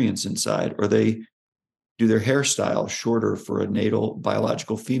experience inside, or they do their hairstyle shorter for a natal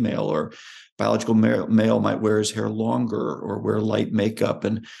biological female, or biological male might wear his hair longer or wear light makeup.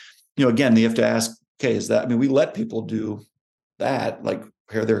 And, again, you have to ask, okay, we let people do that, like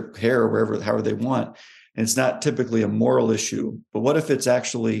wear their hair however they want. And it's not typically a moral issue, but what if it's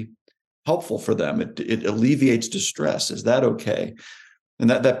actually helpful for them? It alleviates distress. Is that okay? And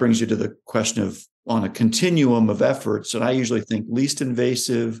that brings you to the question of, on a continuum of efforts, and I usually think least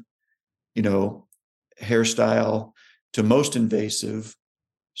invasive, hairstyle, to most invasive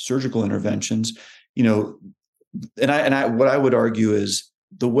surgical interventions, what I would argue is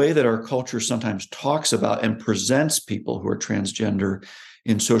the way that our culture sometimes talks about and presents people who are transgender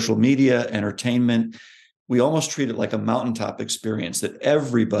in social media, entertainment, we almost treat it like a mountaintop experience, that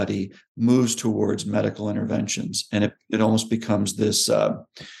everybody moves towards medical interventions. And it almost becomes this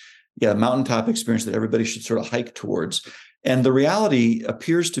mountaintop experience that everybody should sort of hike towards. And the reality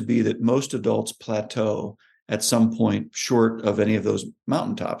appears to be that most adults plateau at some point short of any of those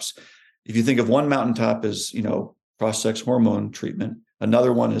mountaintops. If you think of one mountaintop as, cross-sex hormone treatment,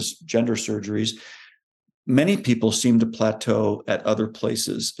 another one is gender surgeries, many people seem to plateau at other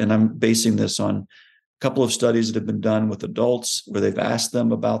places. And I'm basing this on couple of studies that have been done with adults where they've asked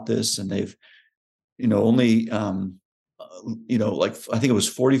them about this, and they've, only, I think it was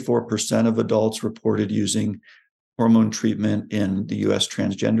 44% of adults reported using hormone treatment in the U.S.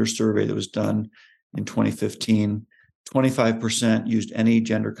 transgender survey that was done in 2015. 25% used any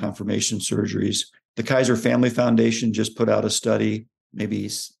gender confirmation surgeries. The Kaiser Family Foundation just put out a study maybe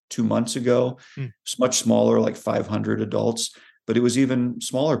 2 months ago. It's much smaller, like 500 adults. but it was even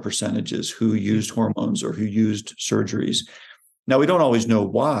smaller percentages who used hormones or who used surgeries. Now, we don't always know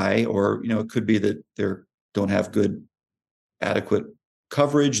why, or, it could be that they don't have good, adequate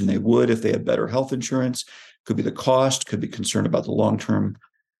coverage, and they would if they had better health insurance. Could be the cost, could be concern about the long-term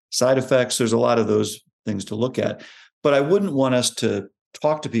side effects. There's a lot of those things to look at. But I wouldn't want us to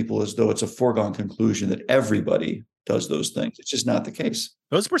talk to people as though it's a foregone conclusion that everybody does those things. It's just not the case.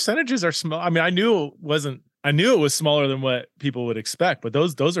 Those percentages are small. I mean, I knew it was smaller than what people would expect, but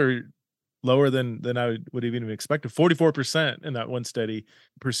those are lower than I would have even expected. 44% in that one study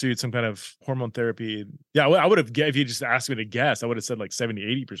pursued some kind of hormone therapy. Yeah, I would have, if you just asked me to guess, I would have said like 70,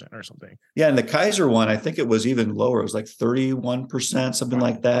 80% or something. Yeah, and the Kaiser one, I think it was even lower. It was like 31%, something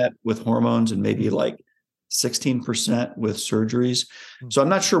like that, with hormones, and maybe like 16% with surgeries. So I'm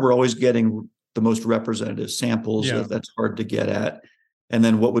not sure we're always getting the most representative samples. Yeah. That's hard to get at. And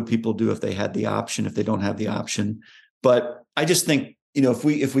then what would people do if they had the option, if they don't have the option? But I just think,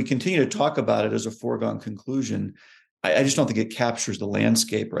 if we continue to talk about it as a foregone conclusion, I just don't think it captures the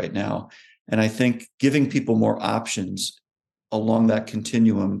landscape right now. And I think giving people more options along that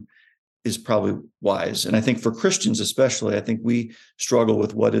continuum is probably wise. And I think for Christians especially, I think we struggle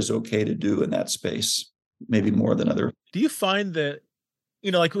with what is okay to do in that space, maybe more than other. Do you find that,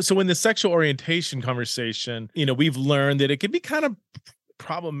 so in the sexual orientation conversation, we've learned that it can be kind of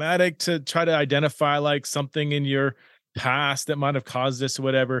problematic to try to identify like something in your past that might have caused this or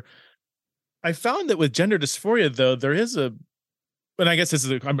whatever. I found that with gender dysphoria, though, there is and I guess this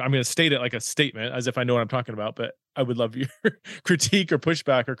is I'm going to state it like a statement as if I know what I'm talking about, but I would love your critique or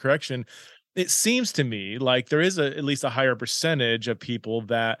pushback or correction. It seems to me like there is at least a higher percentage of people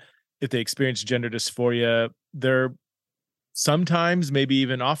that if they experience gender dysphoria, they're sometimes, maybe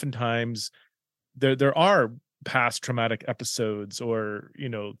even oftentimes, there are past traumatic episodes or,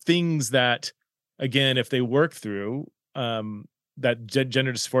 things that, again, if they work through, that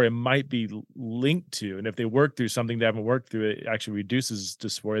gender dysphoria might be linked to. And if they work through something they haven't worked through, it actually reduces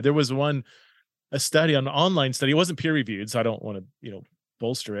dysphoria. There was a study, an online study. It wasn't peer reviewed, so I don't want to,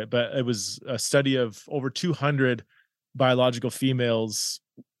 bolster it, but it was a study of over 200 biological females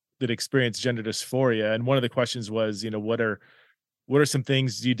that experienced gender dysphoria. And one of the questions was, what are some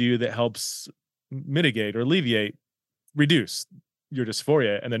things you do that helps mitigate or reduce your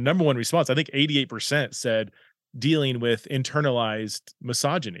dysphoria? And the number one response, I think 88% said dealing with internalized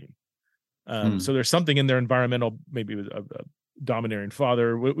misogyny. So there's something in their environmental, maybe with a domineering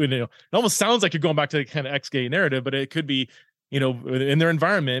father. It almost sounds like you're going back to the kind of ex-gay narrative, but it could be, in their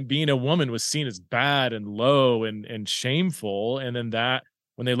environment, being a woman was seen as bad and low and shameful. And then that,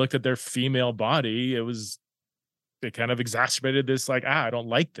 when they looked at their female body, it kind of exacerbated this, like, I don't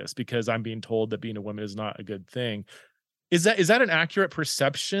like this because I'm being told that being a woman is not a good thing. Is that an accurate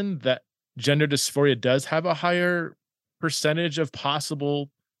perception that gender dysphoria does have a higher percentage of possible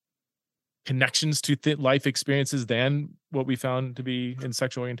connections to life experiences than what we found to be in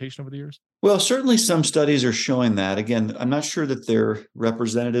sexual orientation over the years? Well, certainly some studies are showing that. Again, I'm not sure that they're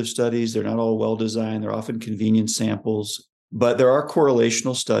representative studies. They're not all well-designed. They're often convenient samples, but there are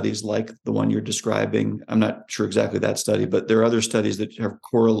correlational studies like the one you're describing. I'm not sure exactly that study, but there are other studies that have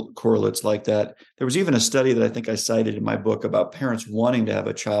correlates like that. There was even a study that I think I cited in my book about parents wanting to have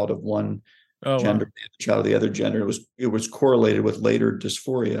a child of one gender, a child of the other gender. It was correlated with later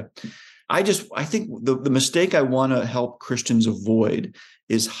dysphoria. I think the mistake I want to help Christians avoid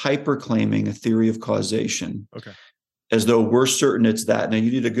is hyper-claiming a theory of causation. Okay. As though we're certain it's that. Now, you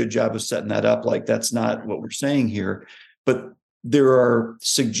did a good job of setting that up. Like, that's not what we're saying here. But there are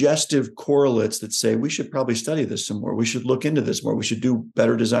suggestive correlates that say we should probably study this some more. We should look into this more. We should do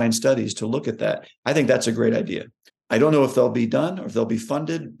better design studies to look at that. I think that's a great idea. I don't know if they'll be done or if they'll be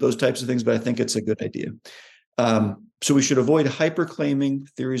funded, those types of things, but I think it's a good idea. So we should avoid hyper-claiming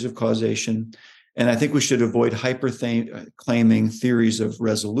theories of causation. And I think we should avoid hyper-claiming theories of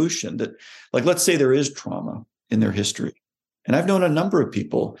resolution that, like, let's say there is trauma in their history. And I've known a number of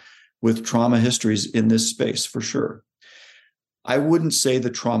people with trauma histories in this space for sure. I wouldn't say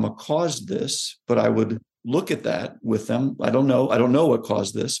the trauma caused this, but I would look at that with them. I don't know what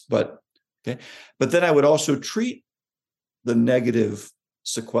caused this, but okay. But then I would also treat the negative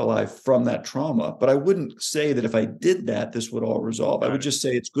sequelae from that trauma. But I wouldn't say that if I did that, this would all resolve. I would just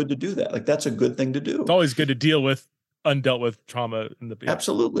say it's good to do that. Like, that's a good thing to do. It's always good to deal with undealt with trauma in the beginning.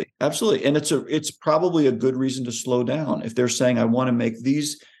 Absolutely. Absolutely. And it's probably a good reason to slow down. If they're saying, I want to make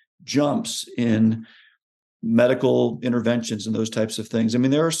these jumps in medical interventions and those types of things. I mean,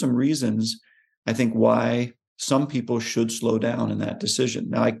 there are some reasons, I think, why some people should slow down in that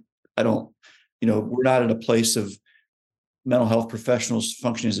decision. Now, I don't, we're not in a place of mental health professionals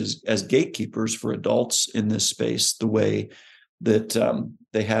functioning as gatekeepers for adults in this space the way that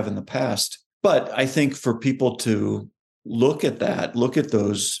they have in the past. But I think for people to look at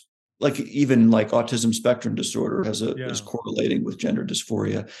those, like even like autism spectrum disorder is correlating with gender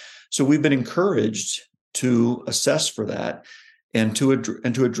dysphoria. So we've been encouraged to assess for that and to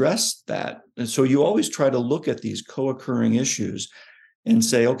address that. And so you always try to look at these co-occurring issues and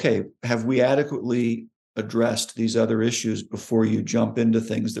say, okay, have we adequately addressed these other issues before you jump into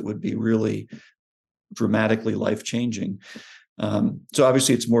things that would be really dramatically life-changing? So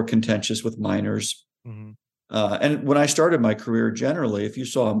obviously it's more contentious with minors. Mm-hmm. And when I started my career, generally, if you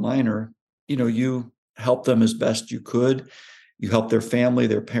saw a minor, you helped them as best you could. You helped their family,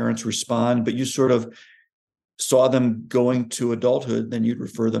 their parents respond, but you sort of saw them going to adulthood, then you'd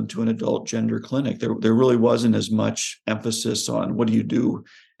refer them to an adult gender clinic. There really wasn't as much emphasis on what do you do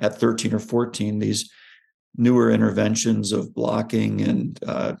at 13 or 14. These newer interventions of blocking and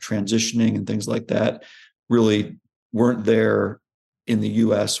transitioning and things like that really weren't there in the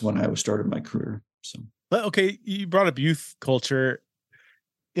U.S. when I started my career. So, okay, you brought up youth culture.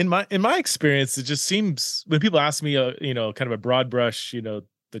 In my experience, it just seems when people ask me, kind of a broad brush, the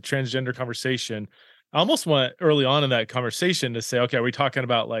transgender conversation, I almost want early on in that conversation to say, okay, are we talking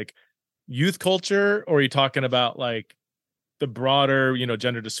about like youth culture, or are you talking about like the broader,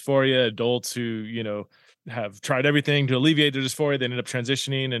 gender dysphoria, adults who, have tried everything to alleviate their dysphoria, they ended up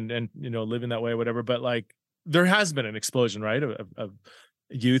transitioning and living that way, whatever. But like there has been an explosion, right, of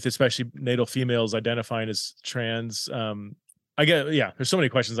youth, especially natal females identifying as trans. There's so many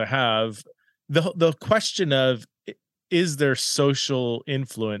questions I have. The question of, is there social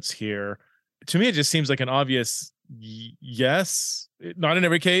influence here? To me, it just seems like an obvious yes, not in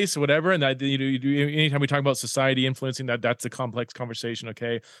every case, whatever. And that, anytime we talk about society influencing that's a complex conversation.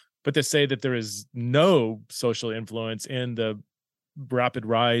 Okay. But to say that there is no social influence in the rapid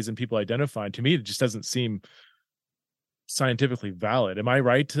rise in people identifying, to me, it just doesn't seem scientifically valid. Am I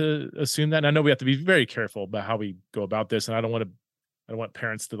right to assume that? And I know we have to be very careful about how we go about this. And I don't want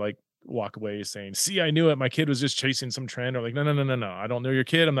parents to like walk away saying, see, I knew it. My kid was just chasing some trend, or like, no. I don't know your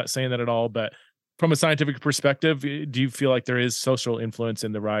kid. I'm not saying that at all. But from a scientific perspective, do you feel like there is social influence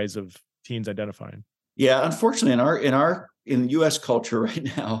in the rise of teens identifying? Yeah, unfortunately, in U.S. culture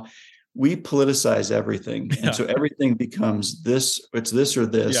right now, we politicize everything. And so everything becomes this, it's this or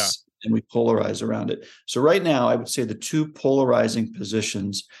this, and we polarize around it. So right now, I would say the two polarizing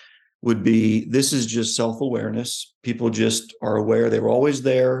positions would be, this is just self-awareness. People just are aware. They were always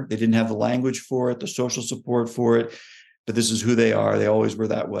there. They didn't have the language for it, the social support for it, but this is who they are. They always were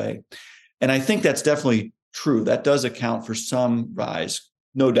that way. And I think that's definitely true. That does account for some rise,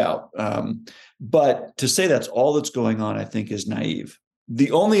 no doubt. But to say that's all that's going on, I think is naive.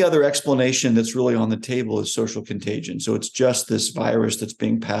 The only other explanation that's really on the table is social contagion. So it's just this virus that's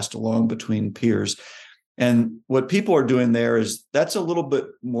being passed along between peers. And what people are doing there is that's a little bit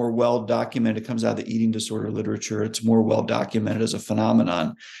more well documented. It comes out of the eating disorder literature. It's more well documented as a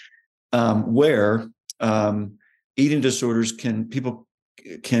phenomenon where eating disorders people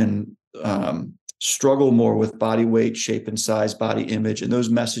can struggle more with body weight, shape and size, body image. And those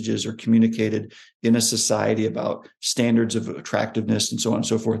messages are communicated in a society about standards of attractiveness and so on and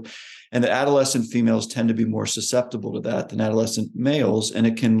so forth. And that adolescent females tend to be more susceptible to that than adolescent males. And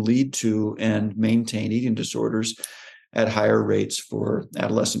it can lead to and maintain eating disorders at higher rates for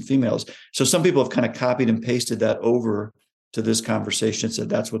adolescent females. So some people have kind of copied and pasted that over to this conversation and said,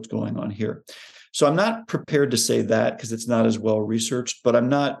 that's what's going on here. So I'm not prepared to say that because it's not as well researched, but I'm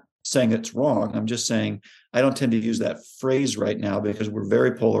not saying it's wrong. I'm just saying I don't tend to use that phrase right now because we're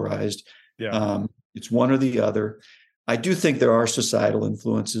very polarized. It's one or the other. I do think there are societal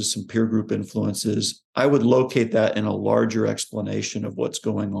influences, some peer group influences. I would locate that in a larger explanation of what's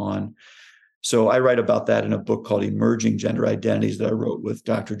going on. So I write about that in a book called Emerging Gender Identities that I wrote with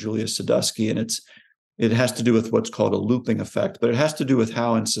Dr. Julia Sadusky. And it has to do with what's called a looping effect, but it has to do with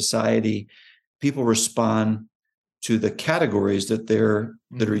how in society people respond to the categories that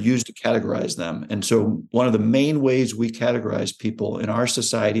are used to categorize them. And so one of the main ways we categorize people in our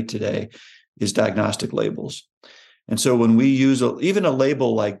society today is diagnostic labels. And so when we use even a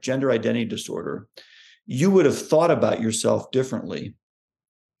label like gender identity disorder, you would have thought about yourself differently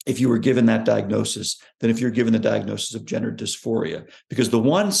if you were given that diagnosis than if you're given the diagnosis of gender dysphoria, because the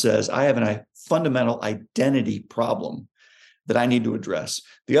one says, I have a fundamental identity problem that I need to address.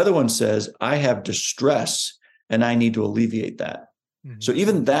 The other one says, I have distress and I need to alleviate that. Mm-hmm. So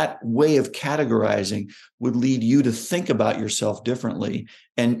even that way of categorizing would lead you to think about yourself differently.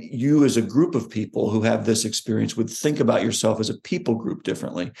 And you as a group of people who have this experience would think about yourself as a people group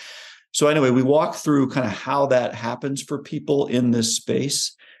differently. So anyway, we walk through kind of how that happens for people in this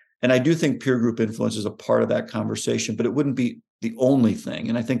space. And I do think peer group influence is a part of that conversation, but it wouldn't be the only thing.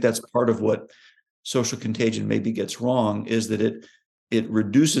 And I think that's part of what social contagion maybe gets wrong, is that it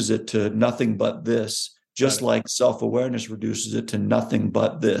reduces it to nothing but this, just like self-awareness reduces it to nothing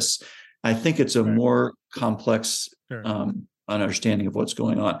but this. I think it's a more complex understanding of what's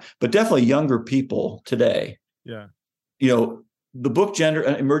going on, but definitely younger people today. Yeah. The book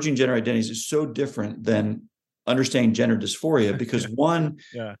Emerging Gender Identities is so different than Understanding Gender Dysphoria, because one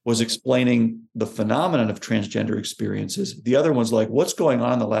was explaining the phenomenon of transgender experiences. The other one's like, what's going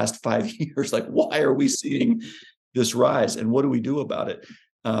on in the last 5 years? Like, why are we seeing this rise, and what do we do about it?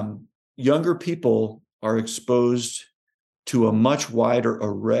 Younger people are exposed to a much wider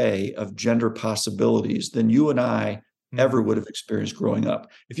array of gender possibilities than you and I ever would have experienced growing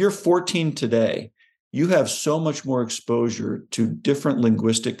up. If you're 14 today, you have so much more exposure to different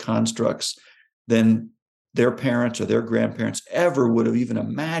linguistic constructs than their parents or their grandparents ever would have even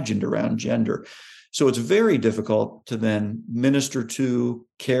imagined around gender. So it's very difficult to then minister to,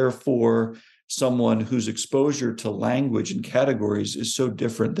 care for someone whose exposure to language and categories is so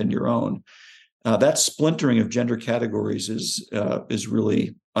different than your own. That splintering of gender categories is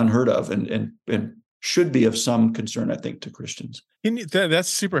really unheard of, and should be of some concern, I think, to Christians. That's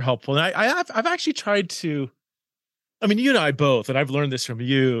super helpful. And I've actually tried to, I mean, you and I both, and I've learned this from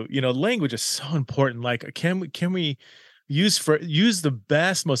you, language is so important. Like, can we use the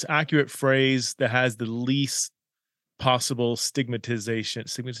best, most accurate phrase that has the least possible stigmatizing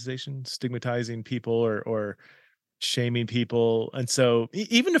people or shaming people? And so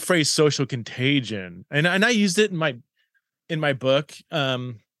even the phrase social contagion, and I used it in my book.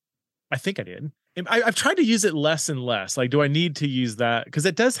 I think I did. I've tried to use it less and less. Like, do I need to use that? Because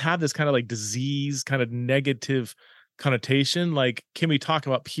it does have this kind of like disease, kind of negative connotation. Like, can we talk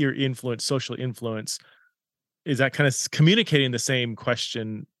about peer influence, social influence? Is that kind of communicating the same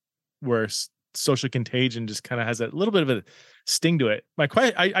question, where social contagion just kind of has a little bit of a sting to it?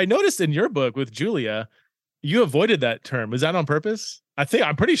 I noticed in your book with Julia, you avoided that term. Was that on purpose?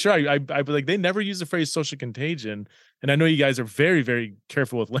 I'm pretty sure I like, they never use the phrase social contagion. And I know you guys are very, very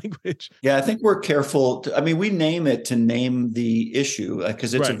careful with language. Yeah, I think we're careful. We name it to name the issue,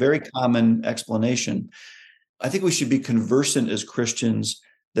 because it's a very common explanation. I think we should be conversant as Christians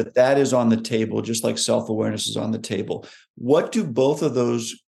that is on the table, just like self-awareness is on the table. What do both of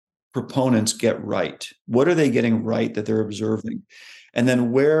those proponents get right? What are they getting right that they're observing? And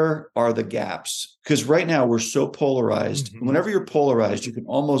then where are the gaps? Because right now we're so polarized. Mm-hmm. Whenever you're polarized, you can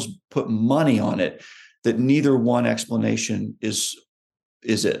almost put money on it that neither one explanation is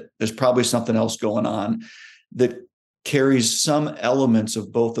it. There's probably something else going on that carries some elements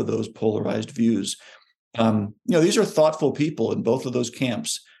of both of those polarized views. These are thoughtful people in both of those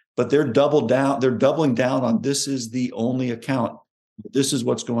camps, but they're doubling down on this is the only account. This is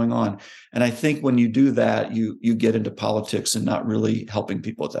what's going on. And I think when you do that, you get into politics and not really helping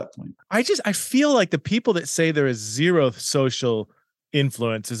people at that point. I feel like the people that say there is zero social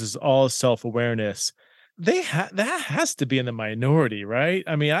influence, this is all self-awareness, that has to be in the minority, right?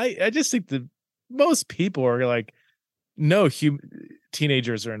 I mean, I just think that most people are like, no,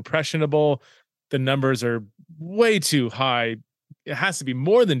 teenagers are impressionable. The numbers are way too high. It has to be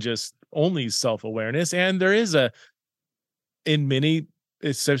more than just only self-awareness. And there is in many,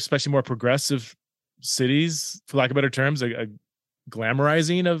 especially more progressive cities, for lack of better terms, a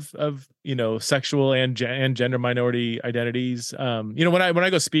glamorizing of sexual and gender minority identities. When I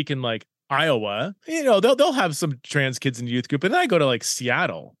go speak in like Iowa, they'll have some trans kids in the youth group, and then I go to like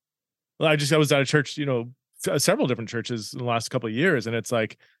Seattle. I was at a church, several different churches in the last couple of years, and it's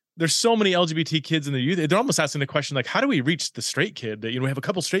like there's so many LGBT kids in the youth. They're almost asking the question like, how do we reach the straight kid? That we have a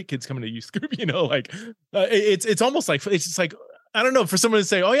couple straight kids coming to youth group. It's almost like it's just like, I don't know, for someone to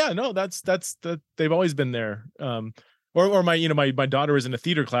say, oh yeah, no, that's they've always been there. Or my daughter is in a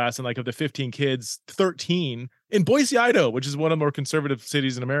theater class, and like of the 15 kids, 13 in Boise, Idaho, which is one of the more conservative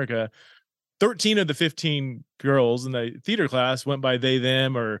cities in America, 13 of the 15 girls in the theater class went by they,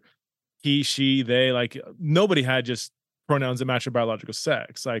 them, or he, she, they. Like, nobody had just pronouns that match their biological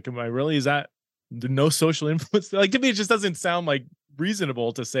sex. Like, is that no social influence? Like, to me, it just doesn't sound like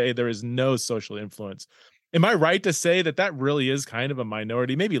reasonable to say there is no social influence. Am I right to say that really is kind of a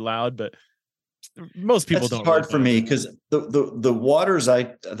minority? Maybe loud, but most people don't. It's hard for me, because the waters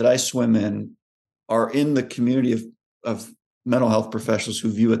that I swim in are in the community of mental health professionals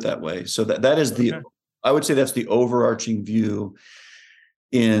who view it that way. So that is I would say that's the overarching view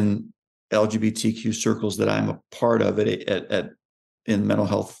in LGBTQ circles that I'm a part of in mental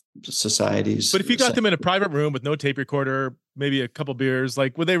health societies. But if you got them in a private room with no tape recorder, maybe a couple beers,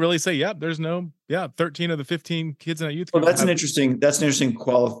 like, would they really say, yeah, there's 13 of the 15 kids in that youth group? Well, that's an interesting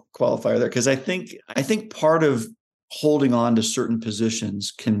qualifier there, because I think part of holding on to certain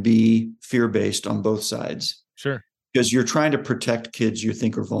positions can be fear-based on both sides. Sure. Because you're trying to protect kids you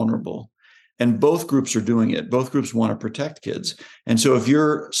think are vulnerable. And both groups are doing it. Both groups want to protect kids. And so if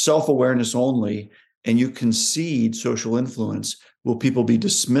you're self-awareness only and you concede social influence, will people be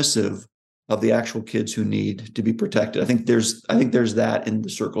dismissive of the actual kids who need to be protected? I think there's that in the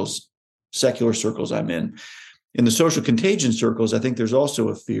circles, secular circles I'm in. In the social contagion circles, I think there's also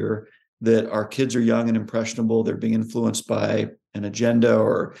a fear that our kids are young and impressionable. They're being influenced by an agenda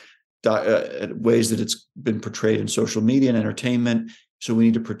or ways that it's been portrayed in social media and entertainment. So we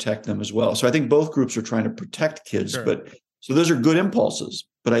need to protect them as well. So I think both groups are trying to protect kids, Sure. but so those are good impulses,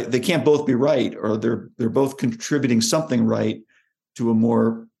 but they can't both be right, or they're both contributing something right to a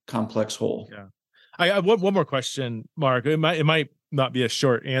more complex whole. Yeah. I have one more question, Mark. It might not be a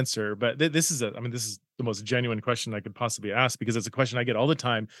short answer, but this is the most genuine question I could possibly ask, because it's a question I get all the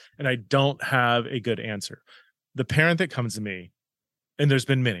time and I don't have a good answer. The parent that comes to me, and there's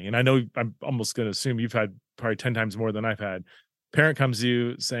been many, and I know I'm almost going to assume you've had probably 10 times more than I've had. Parent comes to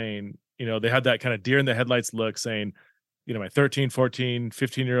you saying, they had that kind of deer in the headlights look, saying, my 13, 14,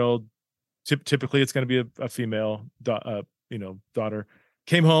 15-year-old, typically it's going to be a female, daughter,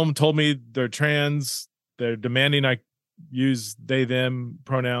 came home, told me they're trans, they're demanding I use they, them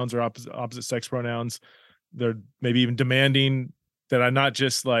pronouns or opposite sex pronouns. They're maybe even demanding that I not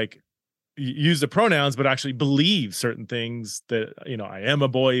just like use the pronouns, but actually believe certain things, that, I am a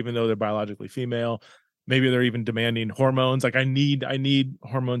boy, even though they're biologically female. Maybe they're even demanding hormones. Like I need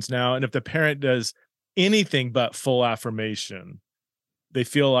hormones now. And if the parent does anything but full affirmation, they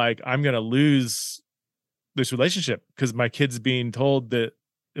feel like I'm going to lose this relationship because my kid's being told that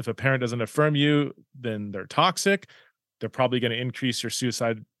if a parent doesn't affirm you, then they're toxic. They're probably going to increase your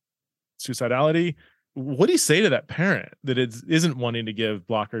suicidality. What do you say to that parent that isn't wanting to give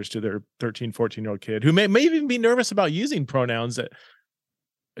blockers to their 13, 14-year-old kid who may even be nervous about using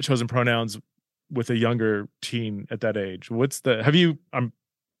chosen pronouns with a younger teen at that age? Would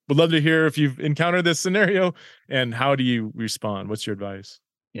love to hear if you've encountered this scenario, and how do you respond? What's your advice?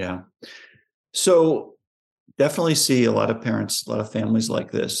 Yeah. So definitely see a lot of parents, a lot of families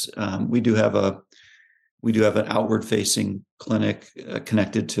like this. We do have an outward-facing clinic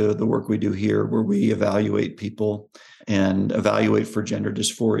connected to the work we do here, where we evaluate people and evaluate for gender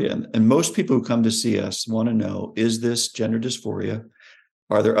dysphoria. And most people who come to see us want to know, is this gender dysphoria?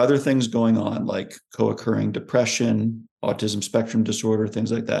 Are there other things going on, like co-occurring depression, autism spectrum disorder,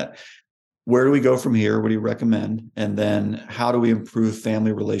 things like that? Where do we go from here? What do you recommend? And then how do we improve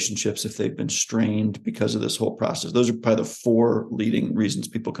family relationships if they've been strained because of this whole process? Those are probably the 4 leading reasons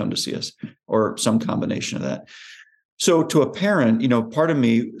people come to see us, or some combination of that. So to a parent, part of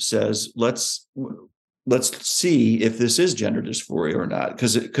me says, let's see if this is gender dysphoria or not,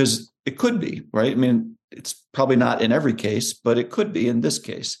 because it could be, right? I mean, it's probably not in every case, but it could be in this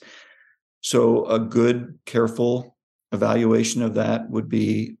case. So a good, careful evaluation of that would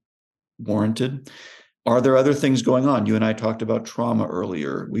be warranted. Are there other things going on? You and I talked about trauma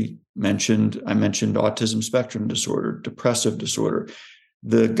earlier. I mentioned autism spectrum disorder, depressive disorder.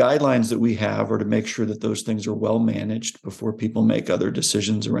 The guidelines that we have are to make sure that those things are well managed before people make other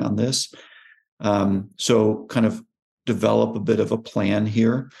decisions around this. So kind of develop a bit of a plan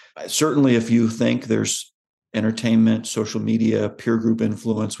here. Certainly, if you think there's entertainment, social media, peer group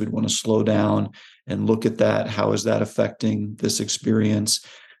influence, we'd want to slow down and look at that. How is that affecting this experience?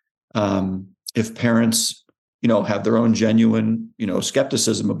 If parents, have their own genuine,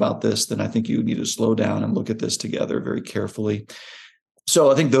 skepticism about this, then I think you need to slow down and look at this together very carefully.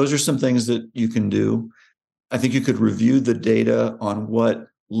 So I think those are some things that you can do. I think you could review the data on what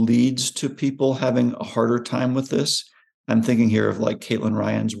leads to people having a harder time with this. I'm thinking here of like Caitlin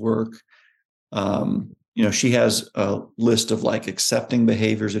Ryan's work. She has a list of like accepting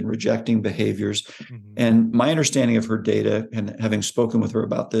behaviors and rejecting behaviors. Mm-hmm. And my understanding of her data, and having spoken with her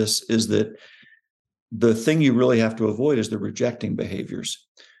about this, is that the thing you really have to avoid is the rejecting behaviors.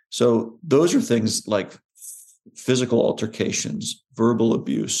 So those are things like physical altercations, verbal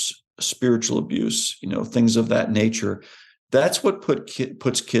abuse, spiritual abuse, things of that nature. That's what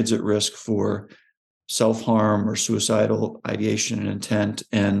puts kids at risk for self-harm or suicidal ideation and intent,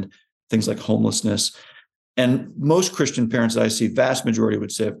 and things like homelessness. And most Christian parents that I see, vast majority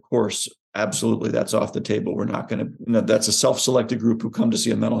would say, of course, absolutely, that's off the table. We're not going to, that's a self-selected group who come to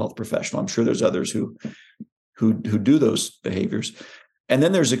see a mental health professional. I'm sure there's others who do those behaviors. And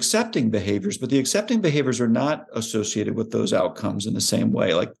then there's accepting behaviors, but the accepting behaviors are not associated with those outcomes in the same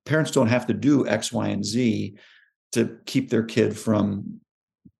way. Like parents don't have to do X, Y, and Z to keep their kid from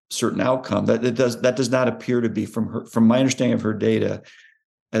certain outcome. That does not appear to be, from my understanding of her data,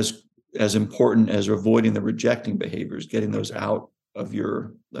 as as important as avoiding the rejecting behaviors, getting those out of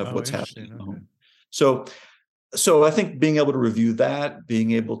what's happening at home. So I think being able to review that,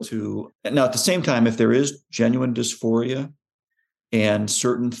 being able to, now at the same time, if there is genuine dysphoria and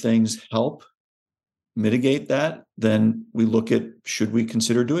certain things help mitigate that, then we look at, should we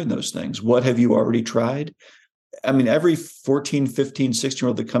consider doing those things? What have you already tried? I mean, every 14, 15,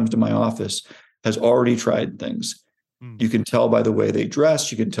 16-year-old that comes to my office has already tried things. You can tell by the way they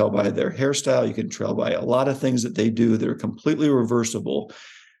dress. You can tell by their hairstyle. You can tell by a lot of things that they do that are completely reversible.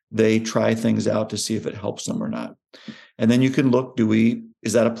 They try things out to see if it helps them or not. And then you can look,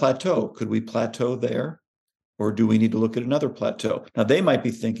 is that a plateau? Could we plateau there? Or do we need to look at another plateau? Now, they might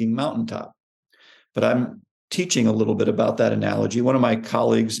be thinking mountaintop, but I'm teaching a little bit about that analogy. One of my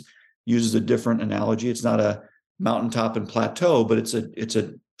colleagues uses a different analogy. It's not a mountaintop and plateau, but it's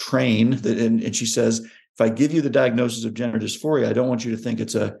a train that, and she says, if I give you the diagnosis of gender dysphoria, I don't want you to think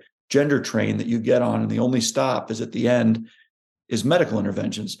it's a gender train that you get on and the only stop is at the end is medical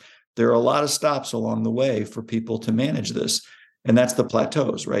interventions. There are a lot of stops along the way for people to manage this. And that's the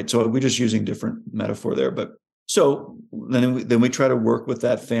plateaus, right? So we're just using different metaphor there. But so then we try to work with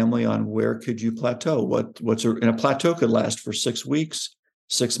that family on where could you plateau? And a plateau could last for 6 weeks,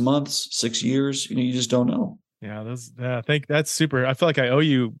 6 months, 6 years. You just don't know. Yeah, I think that's super. I feel like I owe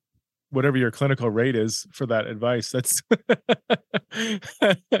you whatever your clinical rate is for that advice. That's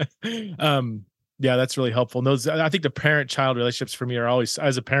yeah, that's really helpful. And I think the parent-child relationships for me are always,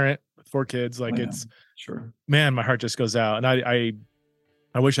 as a parent with 4 kids, like it's sure, man, my heart just goes out. And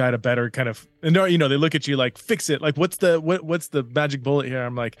I wish I had a better kind of, and they look at you like, fix it. Like, what's the magic bullet here?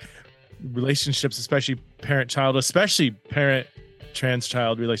 I'm like, relationships, especially parent-child, especially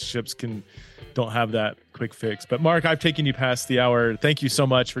parent-trans-child relationships don't have that quick fix. But Mark, I've taken you past the hour. Thank you so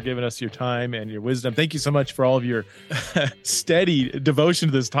much for giving us your time and your wisdom. Thank you so much for all of your steady devotion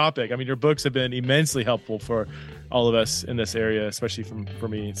to this topic. I mean, your books have been immensely helpful for all of us in this area, especially for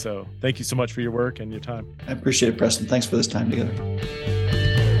me. So thank you so much for your work and your time. I appreciate it, Preston. Thanks for this time together.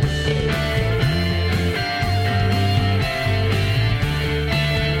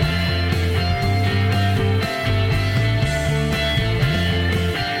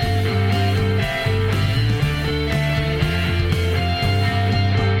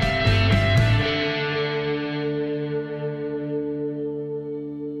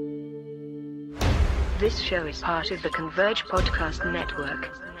 This show is part of the Converge Podcast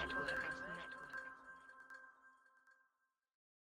Network.